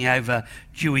taking over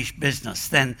Jewish business.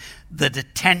 Then the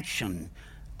detention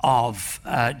of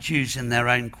Jews in their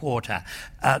own quarter.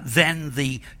 Then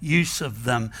the use of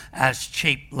them as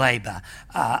cheap labour.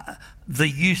 The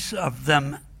use of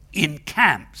them in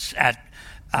camps.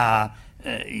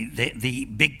 The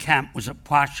big camp was at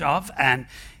Płaszów, and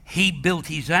he built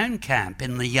his own camp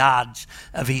in the yards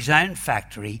of his own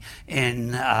factory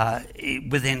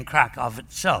within Krakow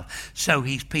itself, so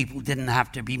his people didn't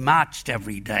have to be marched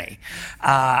every day.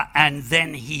 And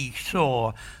then he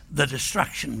saw the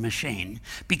destruction machine,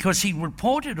 because he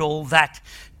reported all that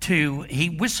he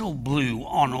whistle blew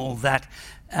on all that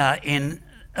in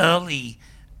early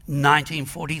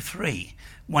 1943,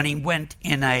 when he went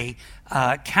in a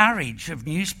carriage of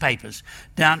newspapers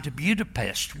down to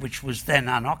Budapest, which was then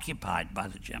unoccupied by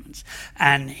the Germans,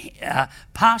 and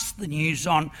passed the news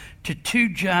on to 2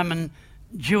 German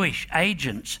Jewish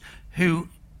agents who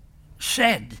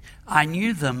said, I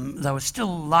knew them, they were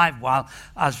still alive while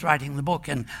I was writing the book,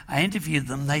 and I interviewed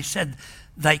them. They said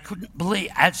they couldn't believe,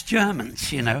 as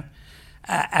Germans,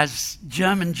 as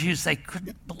German Jews, they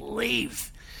couldn't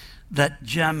believe that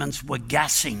Germans were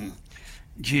gassing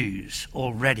Jews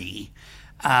already,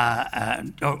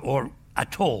 or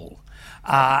at all.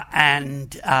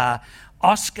 And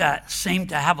Oscar seemed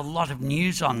to have a lot of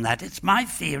news on that. It's my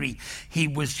theory he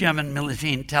was German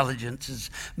military intelligence's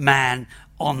man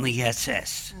on the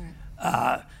SS,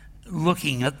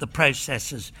 looking at the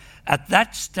processes. At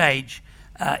that stage,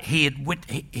 he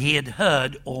had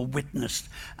heard or witnessed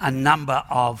a number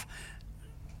of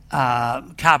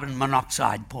carbon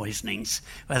monoxide poisonings,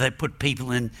 where they put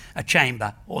people in a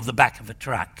chamber or the back of a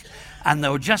truck. And they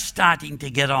were just starting to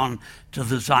get on to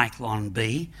the Zyklon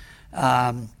B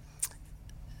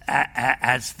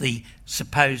as the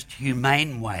supposed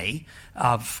humane way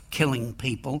of killing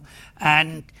people.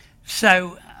 And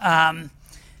so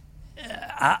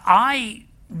I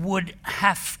would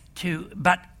have to,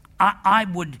 but I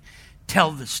would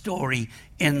tell the story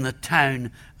in the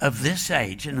tone of this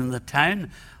age and in the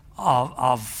tone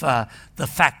of the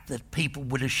fact that people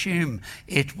would assume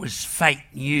it was fake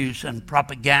news and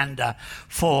propaganda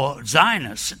for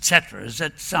Zionists, etc. Is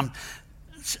that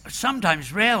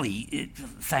sometimes, rarely,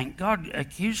 thank God,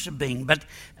 accused of being, but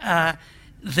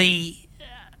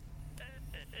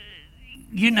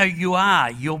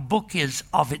your book is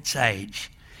of its age.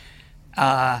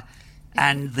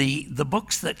 And the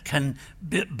books that can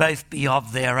both be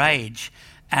of their age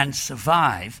and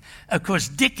survive. Of course,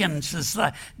 Dickens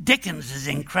is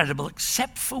incredible,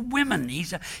 except for women.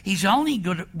 He's only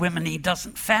good at women he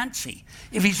doesn't fancy.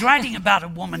 If he's writing about a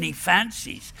woman he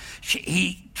fancies,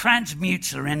 he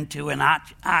transmutes her into an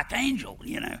archangel.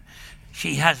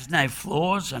 She has no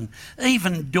flaws, and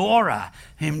even Dora,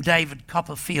 whom David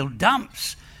Copperfield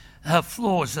dumps, her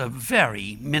flaws are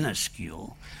very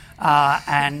minuscule.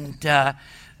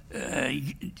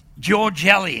 George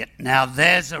Eliot, now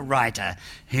there's a writer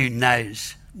who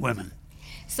knows women.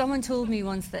 Someone told me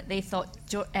once that they thought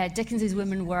Dickens's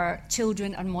women were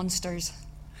children and monsters.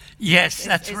 Yes,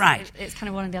 that's right. It's kind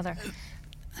of one or the other.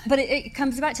 But it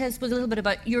comes back to, I suppose, a little bit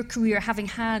about your career, having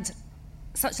had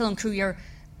such a long career.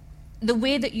 The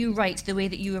way that you write, the way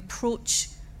that you approach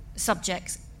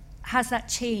subjects, has that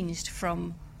changed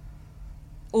from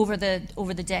over the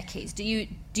decades? Do you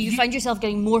find yourself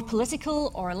getting more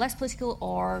political or less political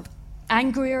or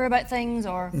angrier about things?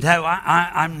 Or no,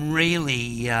 I'm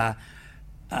really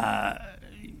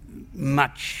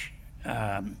much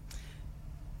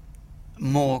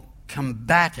more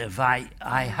combative.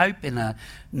 I hope in a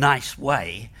nice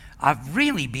way. I've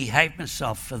really behaved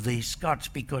myself for these Scots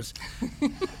because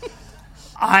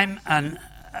I'm an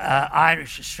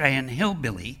Irish Australian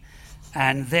hillbilly,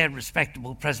 and they're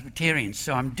respectable Presbyterians,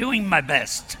 so I'm doing my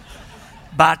best.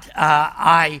 But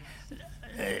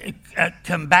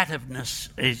combativeness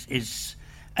is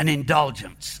an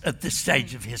indulgence at this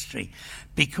stage of history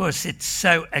because it's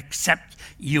so accept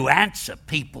you answer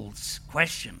people's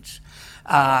questions.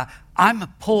 I'm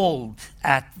appalled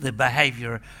at the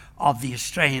behaviour of the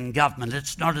Australian government.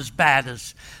 It's not as bad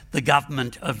as the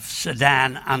government of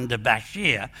Sudan under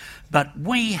Bashir, but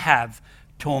we have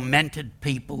tormented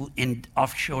people in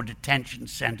offshore detention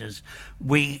centres.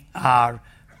 We have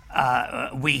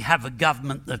a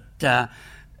government that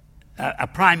a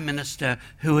prime minister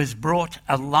who has brought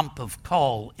a lump of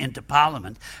coal into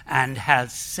Parliament and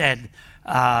has said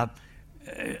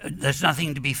there's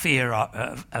nothing to be feared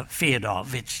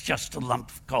of. It's just a lump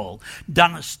of coal.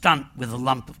 Done a stunt with a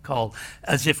lump of coal,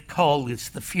 as if coal is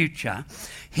the future.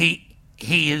 He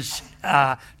is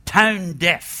tone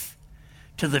deaf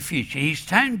to the future. He's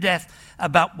tone deaf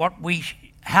about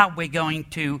how we're going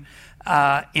to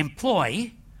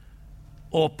employ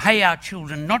or pay our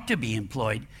children not to be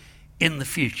employed in the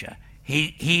future.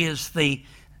 He is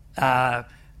an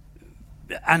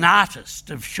artist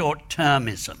of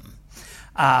short-termism.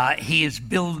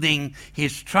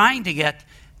 He's trying to get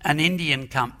an Indian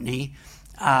company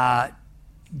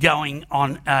going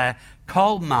on a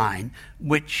coal mine,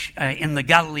 which in the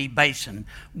Galilee Basin,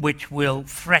 which will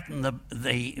threaten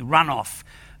the runoff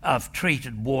of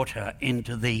treated water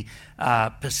into the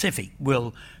Pacific,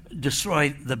 will destroy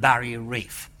the Barrier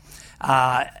Reef.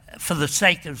 For the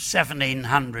sake of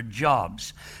 1,700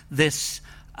 jobs, this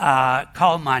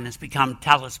coal mine has become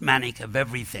talismanic of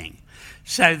everything.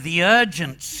 So the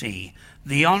urgency,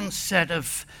 the onset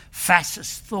of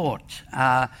fascist thought,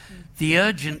 the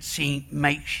urgency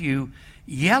makes you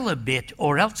yell a bit,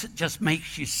 or else it just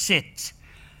makes you sit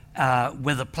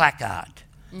with a placard.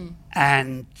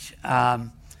 And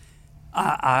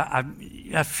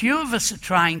a few of us are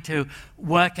trying to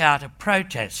work out a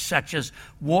protest, such as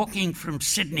walking from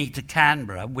Sydney to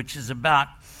Canberra, which is about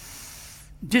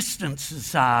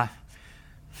distances are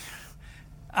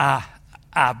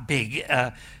big.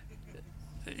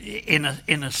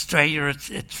 In Australia,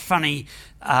 it's funny.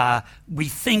 We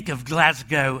think of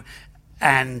Glasgow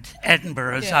and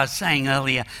Edinburgh, as I was saying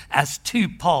earlier, as two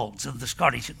poles of the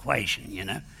Scottish equation, you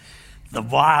know. The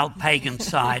wild pagan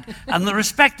side and the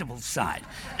respectable side.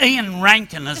 Ian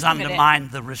Rankin has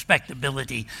undermined the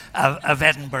respectability of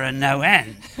Edinburgh no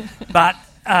end. But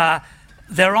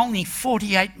they're only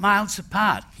 48 miles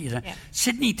apart. You know.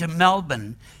 Sydney to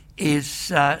Melbourne is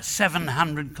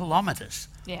 700 kilometres.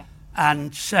 Yeah.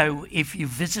 And so if you're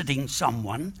visiting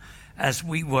someone, as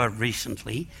we were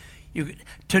recently,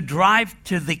 to drive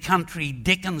to the country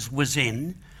Dickens was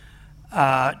in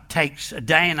takes a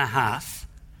day and a half,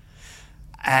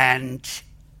 and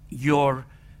you're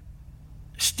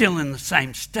still in the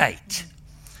same state.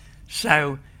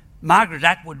 So Margaret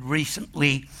Atwood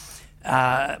recently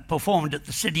performed at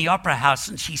the Sydney Opera House,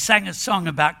 and she sang a song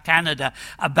about Canada,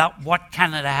 about what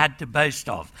Canada had to boast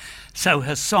of. So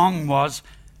her song was,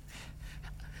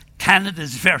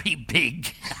 Canada's very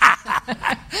big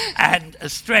and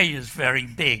Australia's very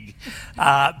big.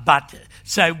 But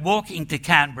so walking to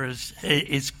Canberra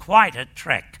is quite a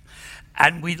trek.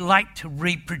 And we'd like to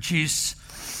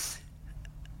reproduce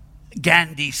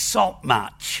Gandhi's Salt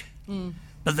March.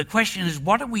 But the question is,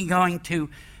 what are we going to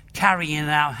carry in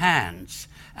our hands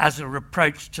as a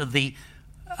reproach to the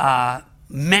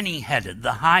many-headed,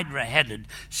 the hydra-headed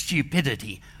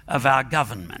stupidity of our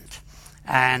government?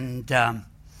 And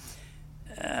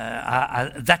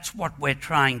that's what we're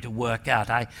trying to work out.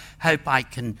 I hope I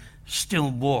can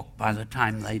still walk by the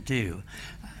time they do.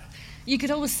 You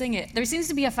could always sing it. There seems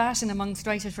to be a fashion amongst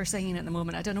writers for singing at the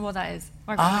moment. I don't know what that is.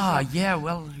 Yeah,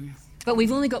 well... But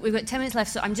we've got 10 minutes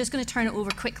left, so I'm just going to turn it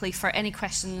over quickly for any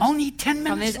questions. Only 10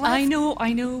 minutes left? I know.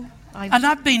 And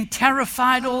I've been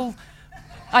terrified all...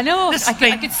 I know.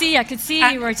 I could see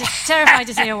you were just terrified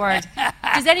to say a word.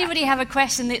 Does anybody have a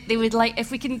question that they would like?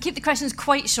 If we can keep the questions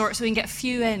quite short so we can get a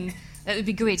few in, that would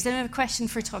be great. Does anyone have a question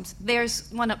for Thomas?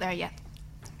 There's one up there, yeah.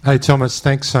 Hey, Thomas,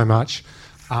 thanks so much.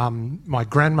 My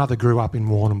grandmother grew up in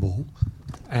Warrnambool,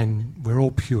 and we're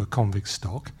all pure convict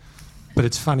stock. But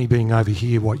it's funny being over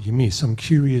here what you miss. I'm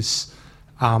curious,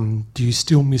 do you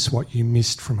still miss what you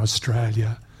missed from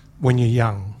Australia when you're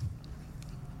young?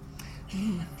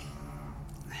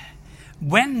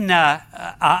 When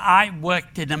I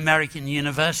worked in American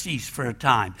universities for a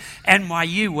time,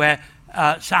 NYU, where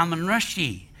Salman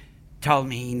Rushdie told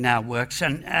me he now works,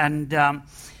 and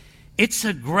it's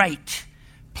a great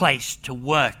place to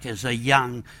work as a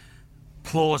young,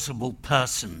 plausible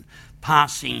person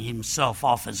passing himself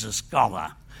off as a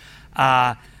scholar,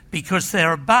 because there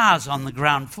are bars on the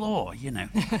ground floor, you know,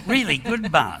 really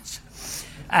good bars.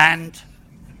 And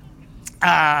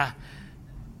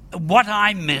what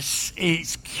I miss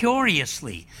is,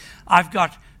 curiously, I've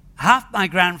got half my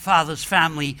grandfather's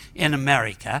family in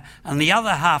America and the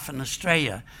other half in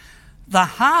Australia. The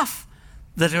half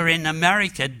that are in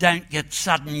America don't get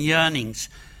sudden yearnings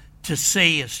to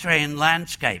see Australian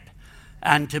landscape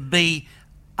and to be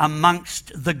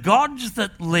amongst the gods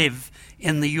that live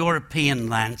in the European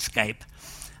landscape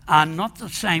are not the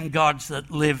same gods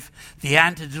that live, the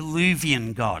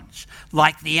antediluvian gods,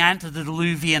 like the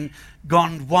antediluvian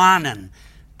Gondwanan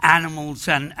animals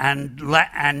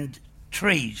and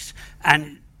trees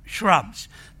and shrubs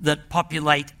that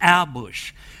populate our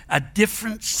bush, a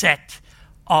different set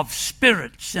of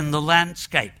spirits in the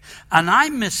landscape. And I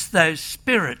miss those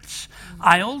spirits.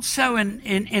 I also,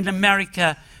 in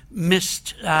America,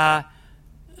 missed the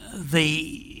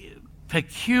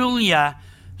peculiar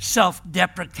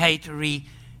self-deprecatory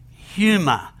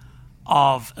humour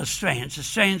of Australians.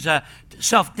 Australians are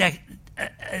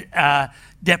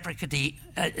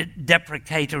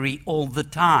self-deprecatory all the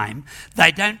time.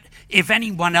 They don't. If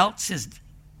anyone else is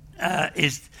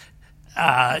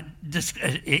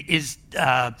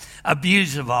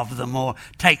abusive of them or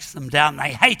takes them down,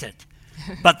 they hate it.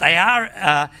 But they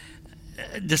are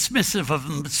dismissive of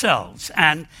themselves,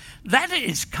 and that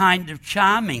is kind of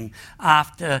charming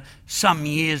after some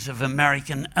years of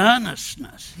American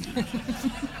earnestness.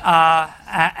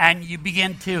 And you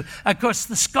begin to, of course,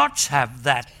 the Scots have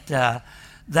that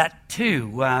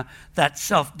too, that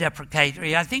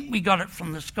self-deprecatory. I think we got it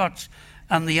from the Scots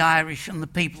and the Irish and the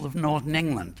people of Northern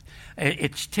England.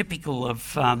 It's typical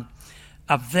of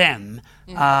them.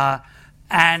 Yeah.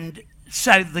 And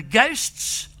so the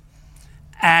ghosts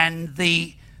and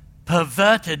the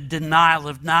perverted denial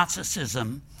of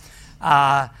narcissism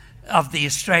of the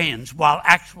Australians, while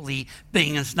actually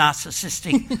being as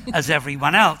narcissistic as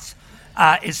everyone else,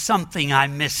 is something I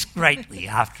miss greatly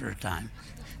after a time.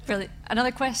 Brilliant.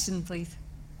 Another question, please.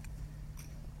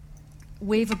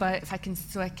 Wave about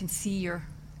so I can see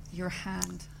your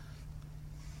hand.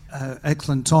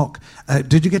 Excellent talk.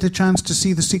 Did you get a chance to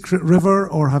see The Secret River,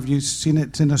 or have you seen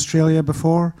it in Australia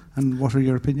before? And what are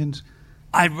your opinions?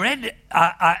 I read,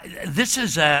 this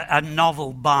is a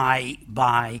novel by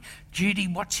Judy,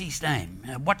 what's his name?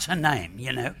 What's her name,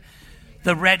 you know?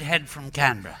 The redhead from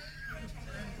Canberra.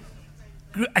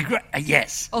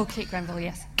 Yes. Oh, Kate Grenville,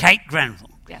 yes. Kate Grenville.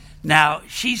 Yeah. Now,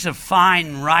 she's a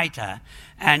fine writer,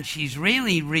 and she's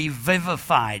really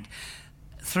revivified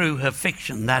through her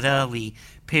fiction that early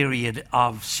period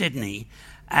of Sydney.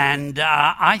 And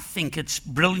I think it's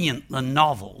brilliant, the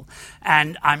novel.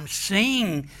 And I'm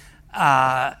seeing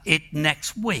it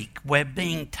next week. We're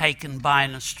being taken by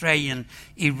an Australian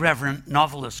irreverent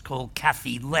novelist called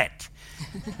Kathy Lett.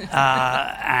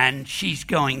 And she's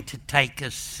going to take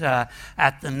us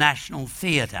at the National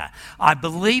Theatre. I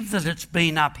believe that it's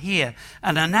been up here,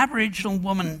 and an Aboriginal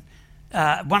woman,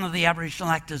 one of the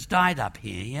Aboriginal actors died up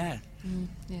here, yeah.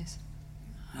 Yes.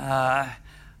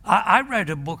 I wrote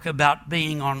a book about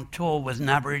being on tour with an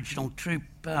Aboriginal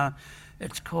troupe.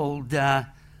 It's called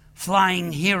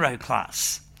Flying Hero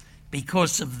Class,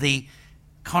 because of the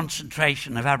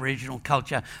concentration of Aboriginal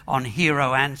culture on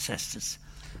hero ancestors.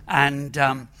 And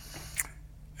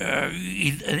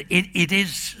it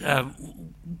is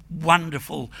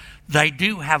wonderful. They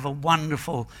do have a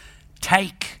wonderful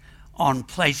take on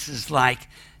places like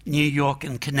New York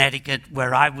and Connecticut,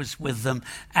 where I was with them,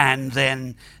 and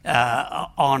then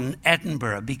on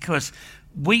Edinburgh, because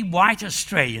we white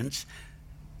Australians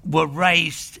were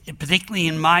raised, particularly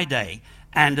in my day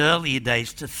and earlier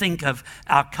days, to think of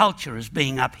our culture as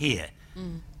being up here.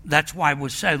 That's why we're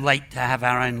so late to have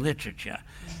our own literature.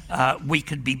 We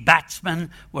could be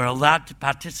batsmen. We're allowed to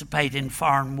participate in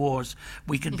foreign wars.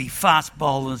 We could be fast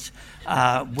bowlers.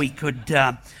 We could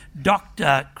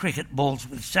doctor cricket balls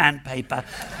with sandpaper.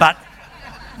 But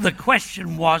the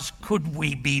question was, could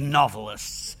we be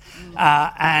novelists?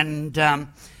 I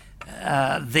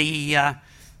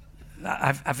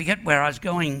forget where I was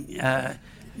going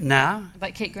now.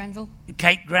 About Kate Grenville?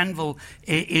 Kate Grenville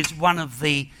is one of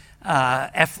the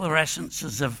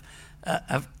efflorescences of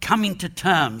coming to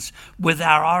terms with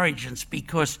our origins,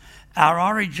 because our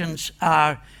origins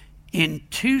are in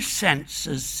two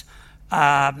senses,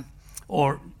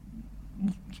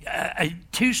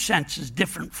 two senses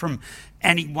different from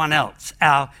anyone else.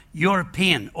 Our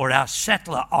European or our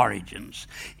settler origins,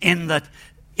 in that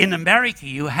in America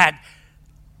you had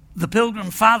the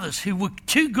Pilgrim Fathers who were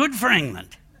too good for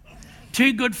England,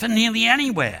 too good for nearly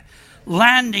anywhere,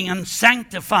 landing and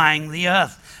sanctifying the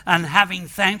earth and having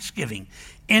Thanksgiving.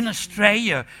 In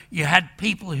Australia, you had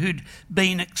people who'd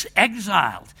been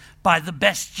exiled by the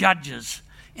best judges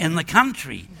in the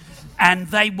country, and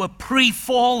they were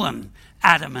pre-fallen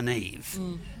Adam and Eve.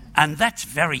 And that's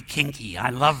very kinky.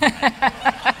 I love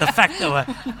that. The fact they were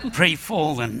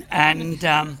pre-fallen.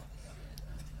 And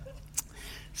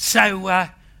so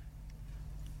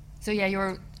yeah,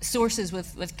 your sources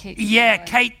with Kate. Yeah,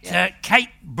 Kate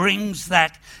brings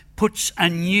that, puts a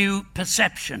new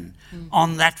perception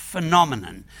on that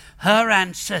phenomenon. Her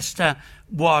ancestor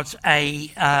was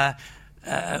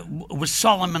was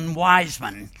Solomon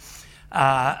Wiseman,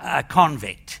 a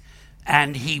convict,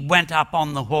 and he went up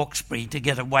on the Hawkesbury to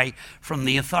get away from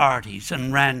the authorities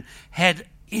and ran head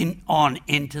on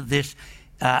into this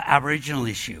Aboriginal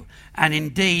issue. And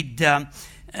indeed,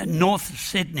 north of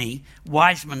Sydney,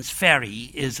 Wiseman's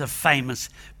Ferry is a famous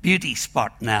beauty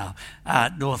spot now,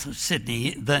 north of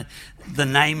Sydney, the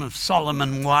name of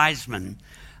Solomon Wiseman.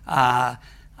 I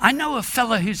know a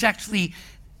fellow who's actually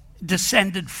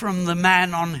descended from the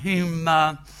man on whom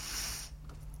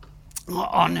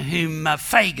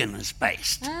Fagin is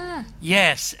based.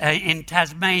 Yes, in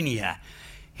Tasmania.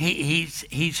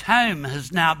 His home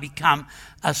has now become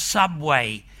a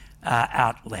subway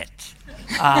outlet.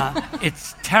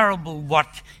 It's terrible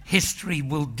what history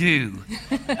will do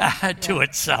to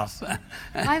itself.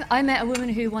 I met a woman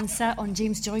who once sat on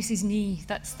James Joyce's knee.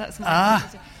 That's my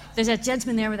There's a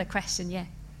gentleman there with a question, yeah.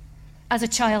 As a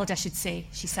child, I should say,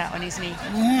 she sat on his knee.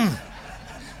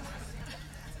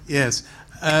 Yes.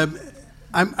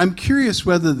 I'm curious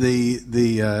whether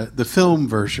the film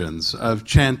versions of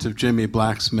Chant of Jimmy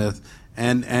Blacksmith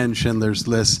and Schindler's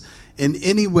List, in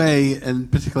any way,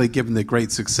 and particularly given the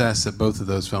great success that both of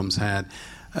those films had,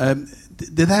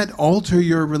 did that alter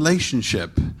your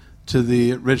relationship to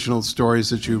the original stories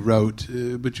that you wrote?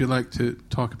 Would you like to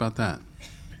talk about that?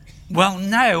 Well,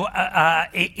 no,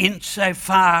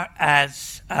 insofar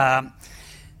as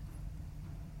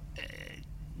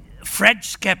Fred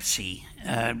Schepisi,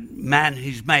 a man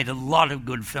who's made a lot of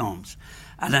good films,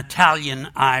 an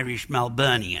Italian-Irish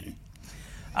Melburnian,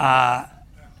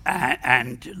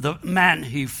 and the man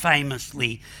who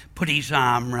famously put his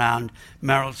arm round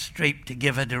Meryl Streep to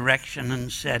give her direction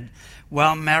and said,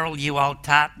 "Well, Meryl, you old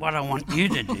tart, what I want you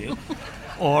to do,"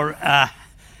 or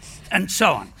and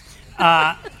so on.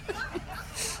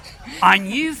 I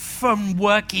knew from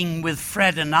working with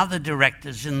Fred and other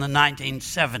directors in the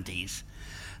 1970s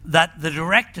that the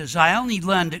directors, I only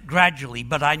learned it gradually,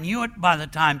 but I knew it by the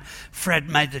time Fred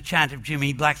made The Chant of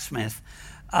Jimmy Blacksmith.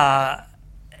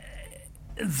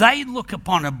 They look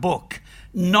upon a book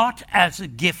not as a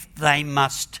gift they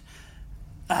must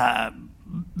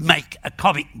make a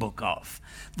comic book of.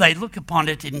 They look upon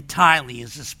it entirely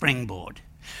as a springboard.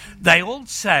 They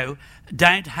also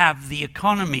don't have the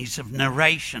economies of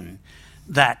narration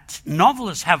that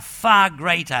novelists have. Far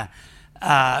greater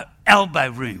elbow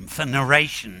room for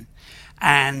narration,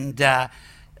 and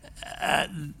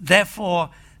therefore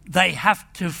they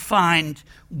have to find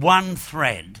one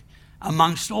thread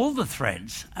amongst all the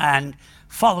threads and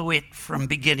follow it from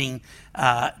beginning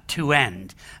to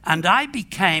end. And I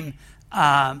became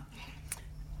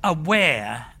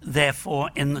aware,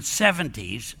 therefore, in the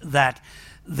 70s that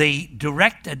the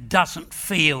director doesn't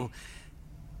feel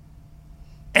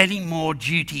any more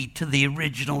duty to the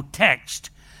original text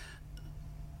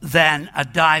than a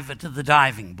diver to the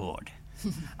diving board.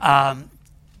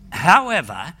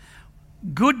 However,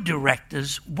 good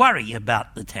directors worry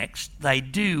about the text. They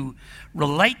do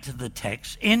relate to the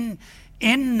text. In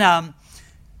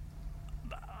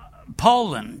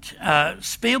Poland,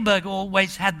 Spielberg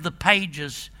always had the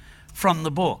pages from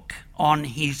the book on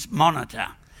his monitor,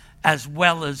 as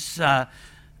well as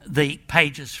the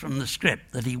pages from the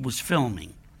script that he was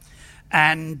filming.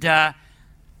 And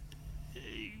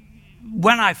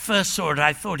when I first saw it,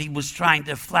 I thought he was trying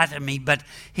to flatter me, but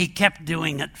he kept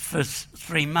doing it for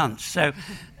 3 months. So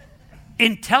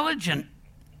intelligent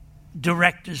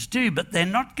directors do, but they're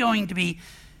not going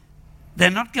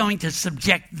to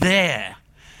subject their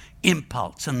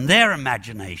impulse and their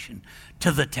imagination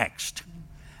to the text.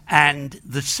 And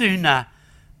the sooner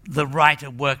the writer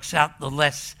works out, the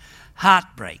less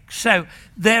heartbreak. So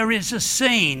there is a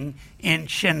scene in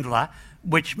Schindler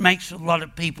which makes a lot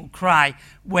of people cry,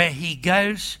 where he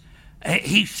goes,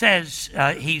 he says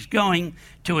he's going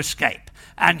to escape,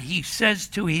 and he says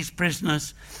to his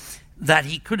prisoners that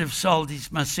he could have sold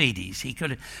his Mercedes.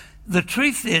 The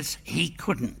truth is, he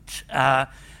couldn't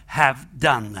have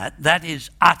done that. That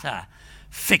is utter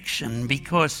fiction,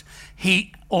 because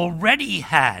he already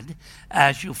had,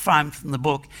 as you'll find from the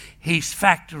book, his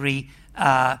factory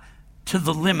to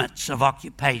the limits of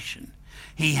occupation.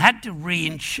 He had to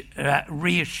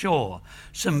reassure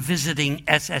some visiting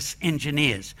SS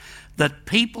engineers that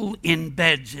people in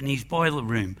beds in his boiler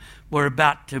room were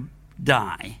about to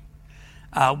die.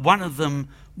 One of them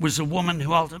was a woman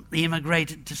who ultimately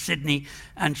immigrated to Sydney,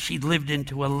 and she lived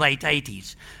into her late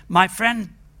 80s. My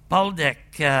friend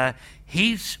Boldek,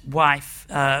 his wife,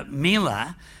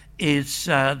 Mila, is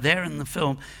there in the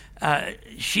film.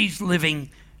 She's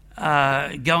living,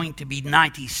 going to be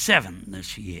 97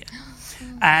 this year.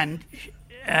 And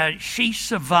she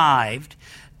survived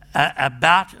a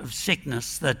bout of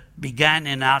sickness that began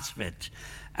in Auschwitz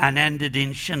and ended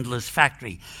in Schindler's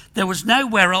factory. There was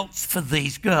nowhere else for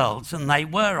these girls, and they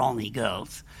were only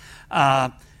girls,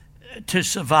 to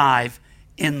survive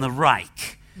in the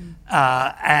Reich.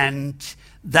 And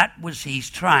that was his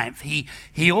triumph. He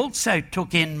also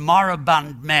took in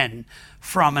moribund men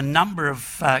from a number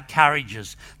of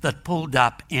carriages that pulled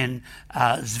up in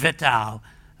Zwickau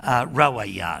railway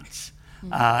yards.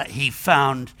 He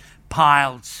found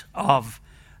piles of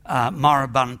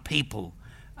moribund people,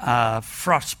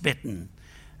 frostbitten,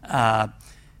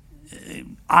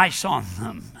 ice on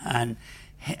them, and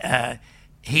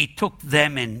he took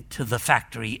them into the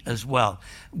factory as well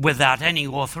without any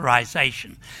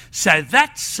authorization. So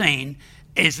that scene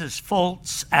is as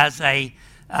false as a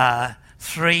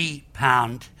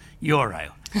 £3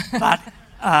 euro. But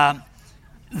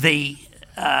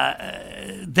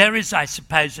there is, I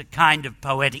suppose, a kind of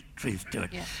poetic truth to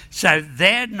it. Yeah. So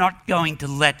they're not going to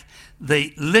let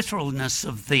the literalness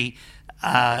of the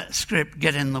script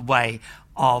get in the way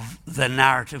of the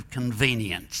narrative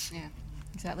convenience. Yeah,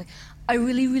 exactly. I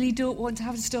really, really don't want to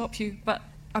have to stop you, but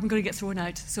I'm going to get thrown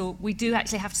out. So we do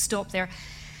actually have to stop there.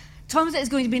 Thomas is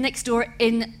going to be next door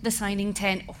in the signing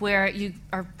tent, where you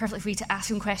are perfectly free to ask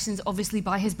him questions, obviously,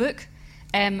 by his book.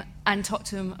 And talk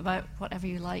to him about whatever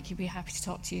you like. He'd be happy to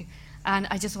talk to you. And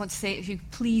I just want to say, if you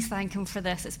please thank him for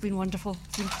this. It's been wonderful.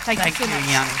 Thank you so much.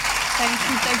 Young. Thank you.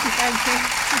 Thank you.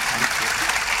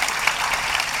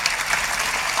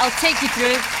 I'll take you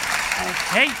through.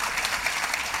 Okay.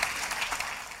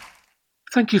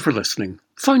 Thank you for listening.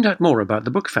 Find out more about the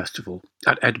book festival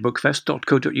at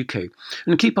edbookfest.co.uk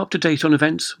and keep up to date on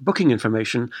events, booking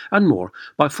information and more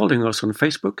by following us on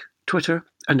Facebook, Twitter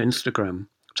and Instagram.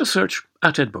 Just search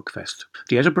at @EdBookFest.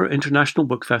 The Edinburgh International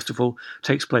Book Festival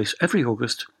takes place every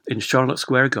August in Charlotte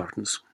Square Gardens.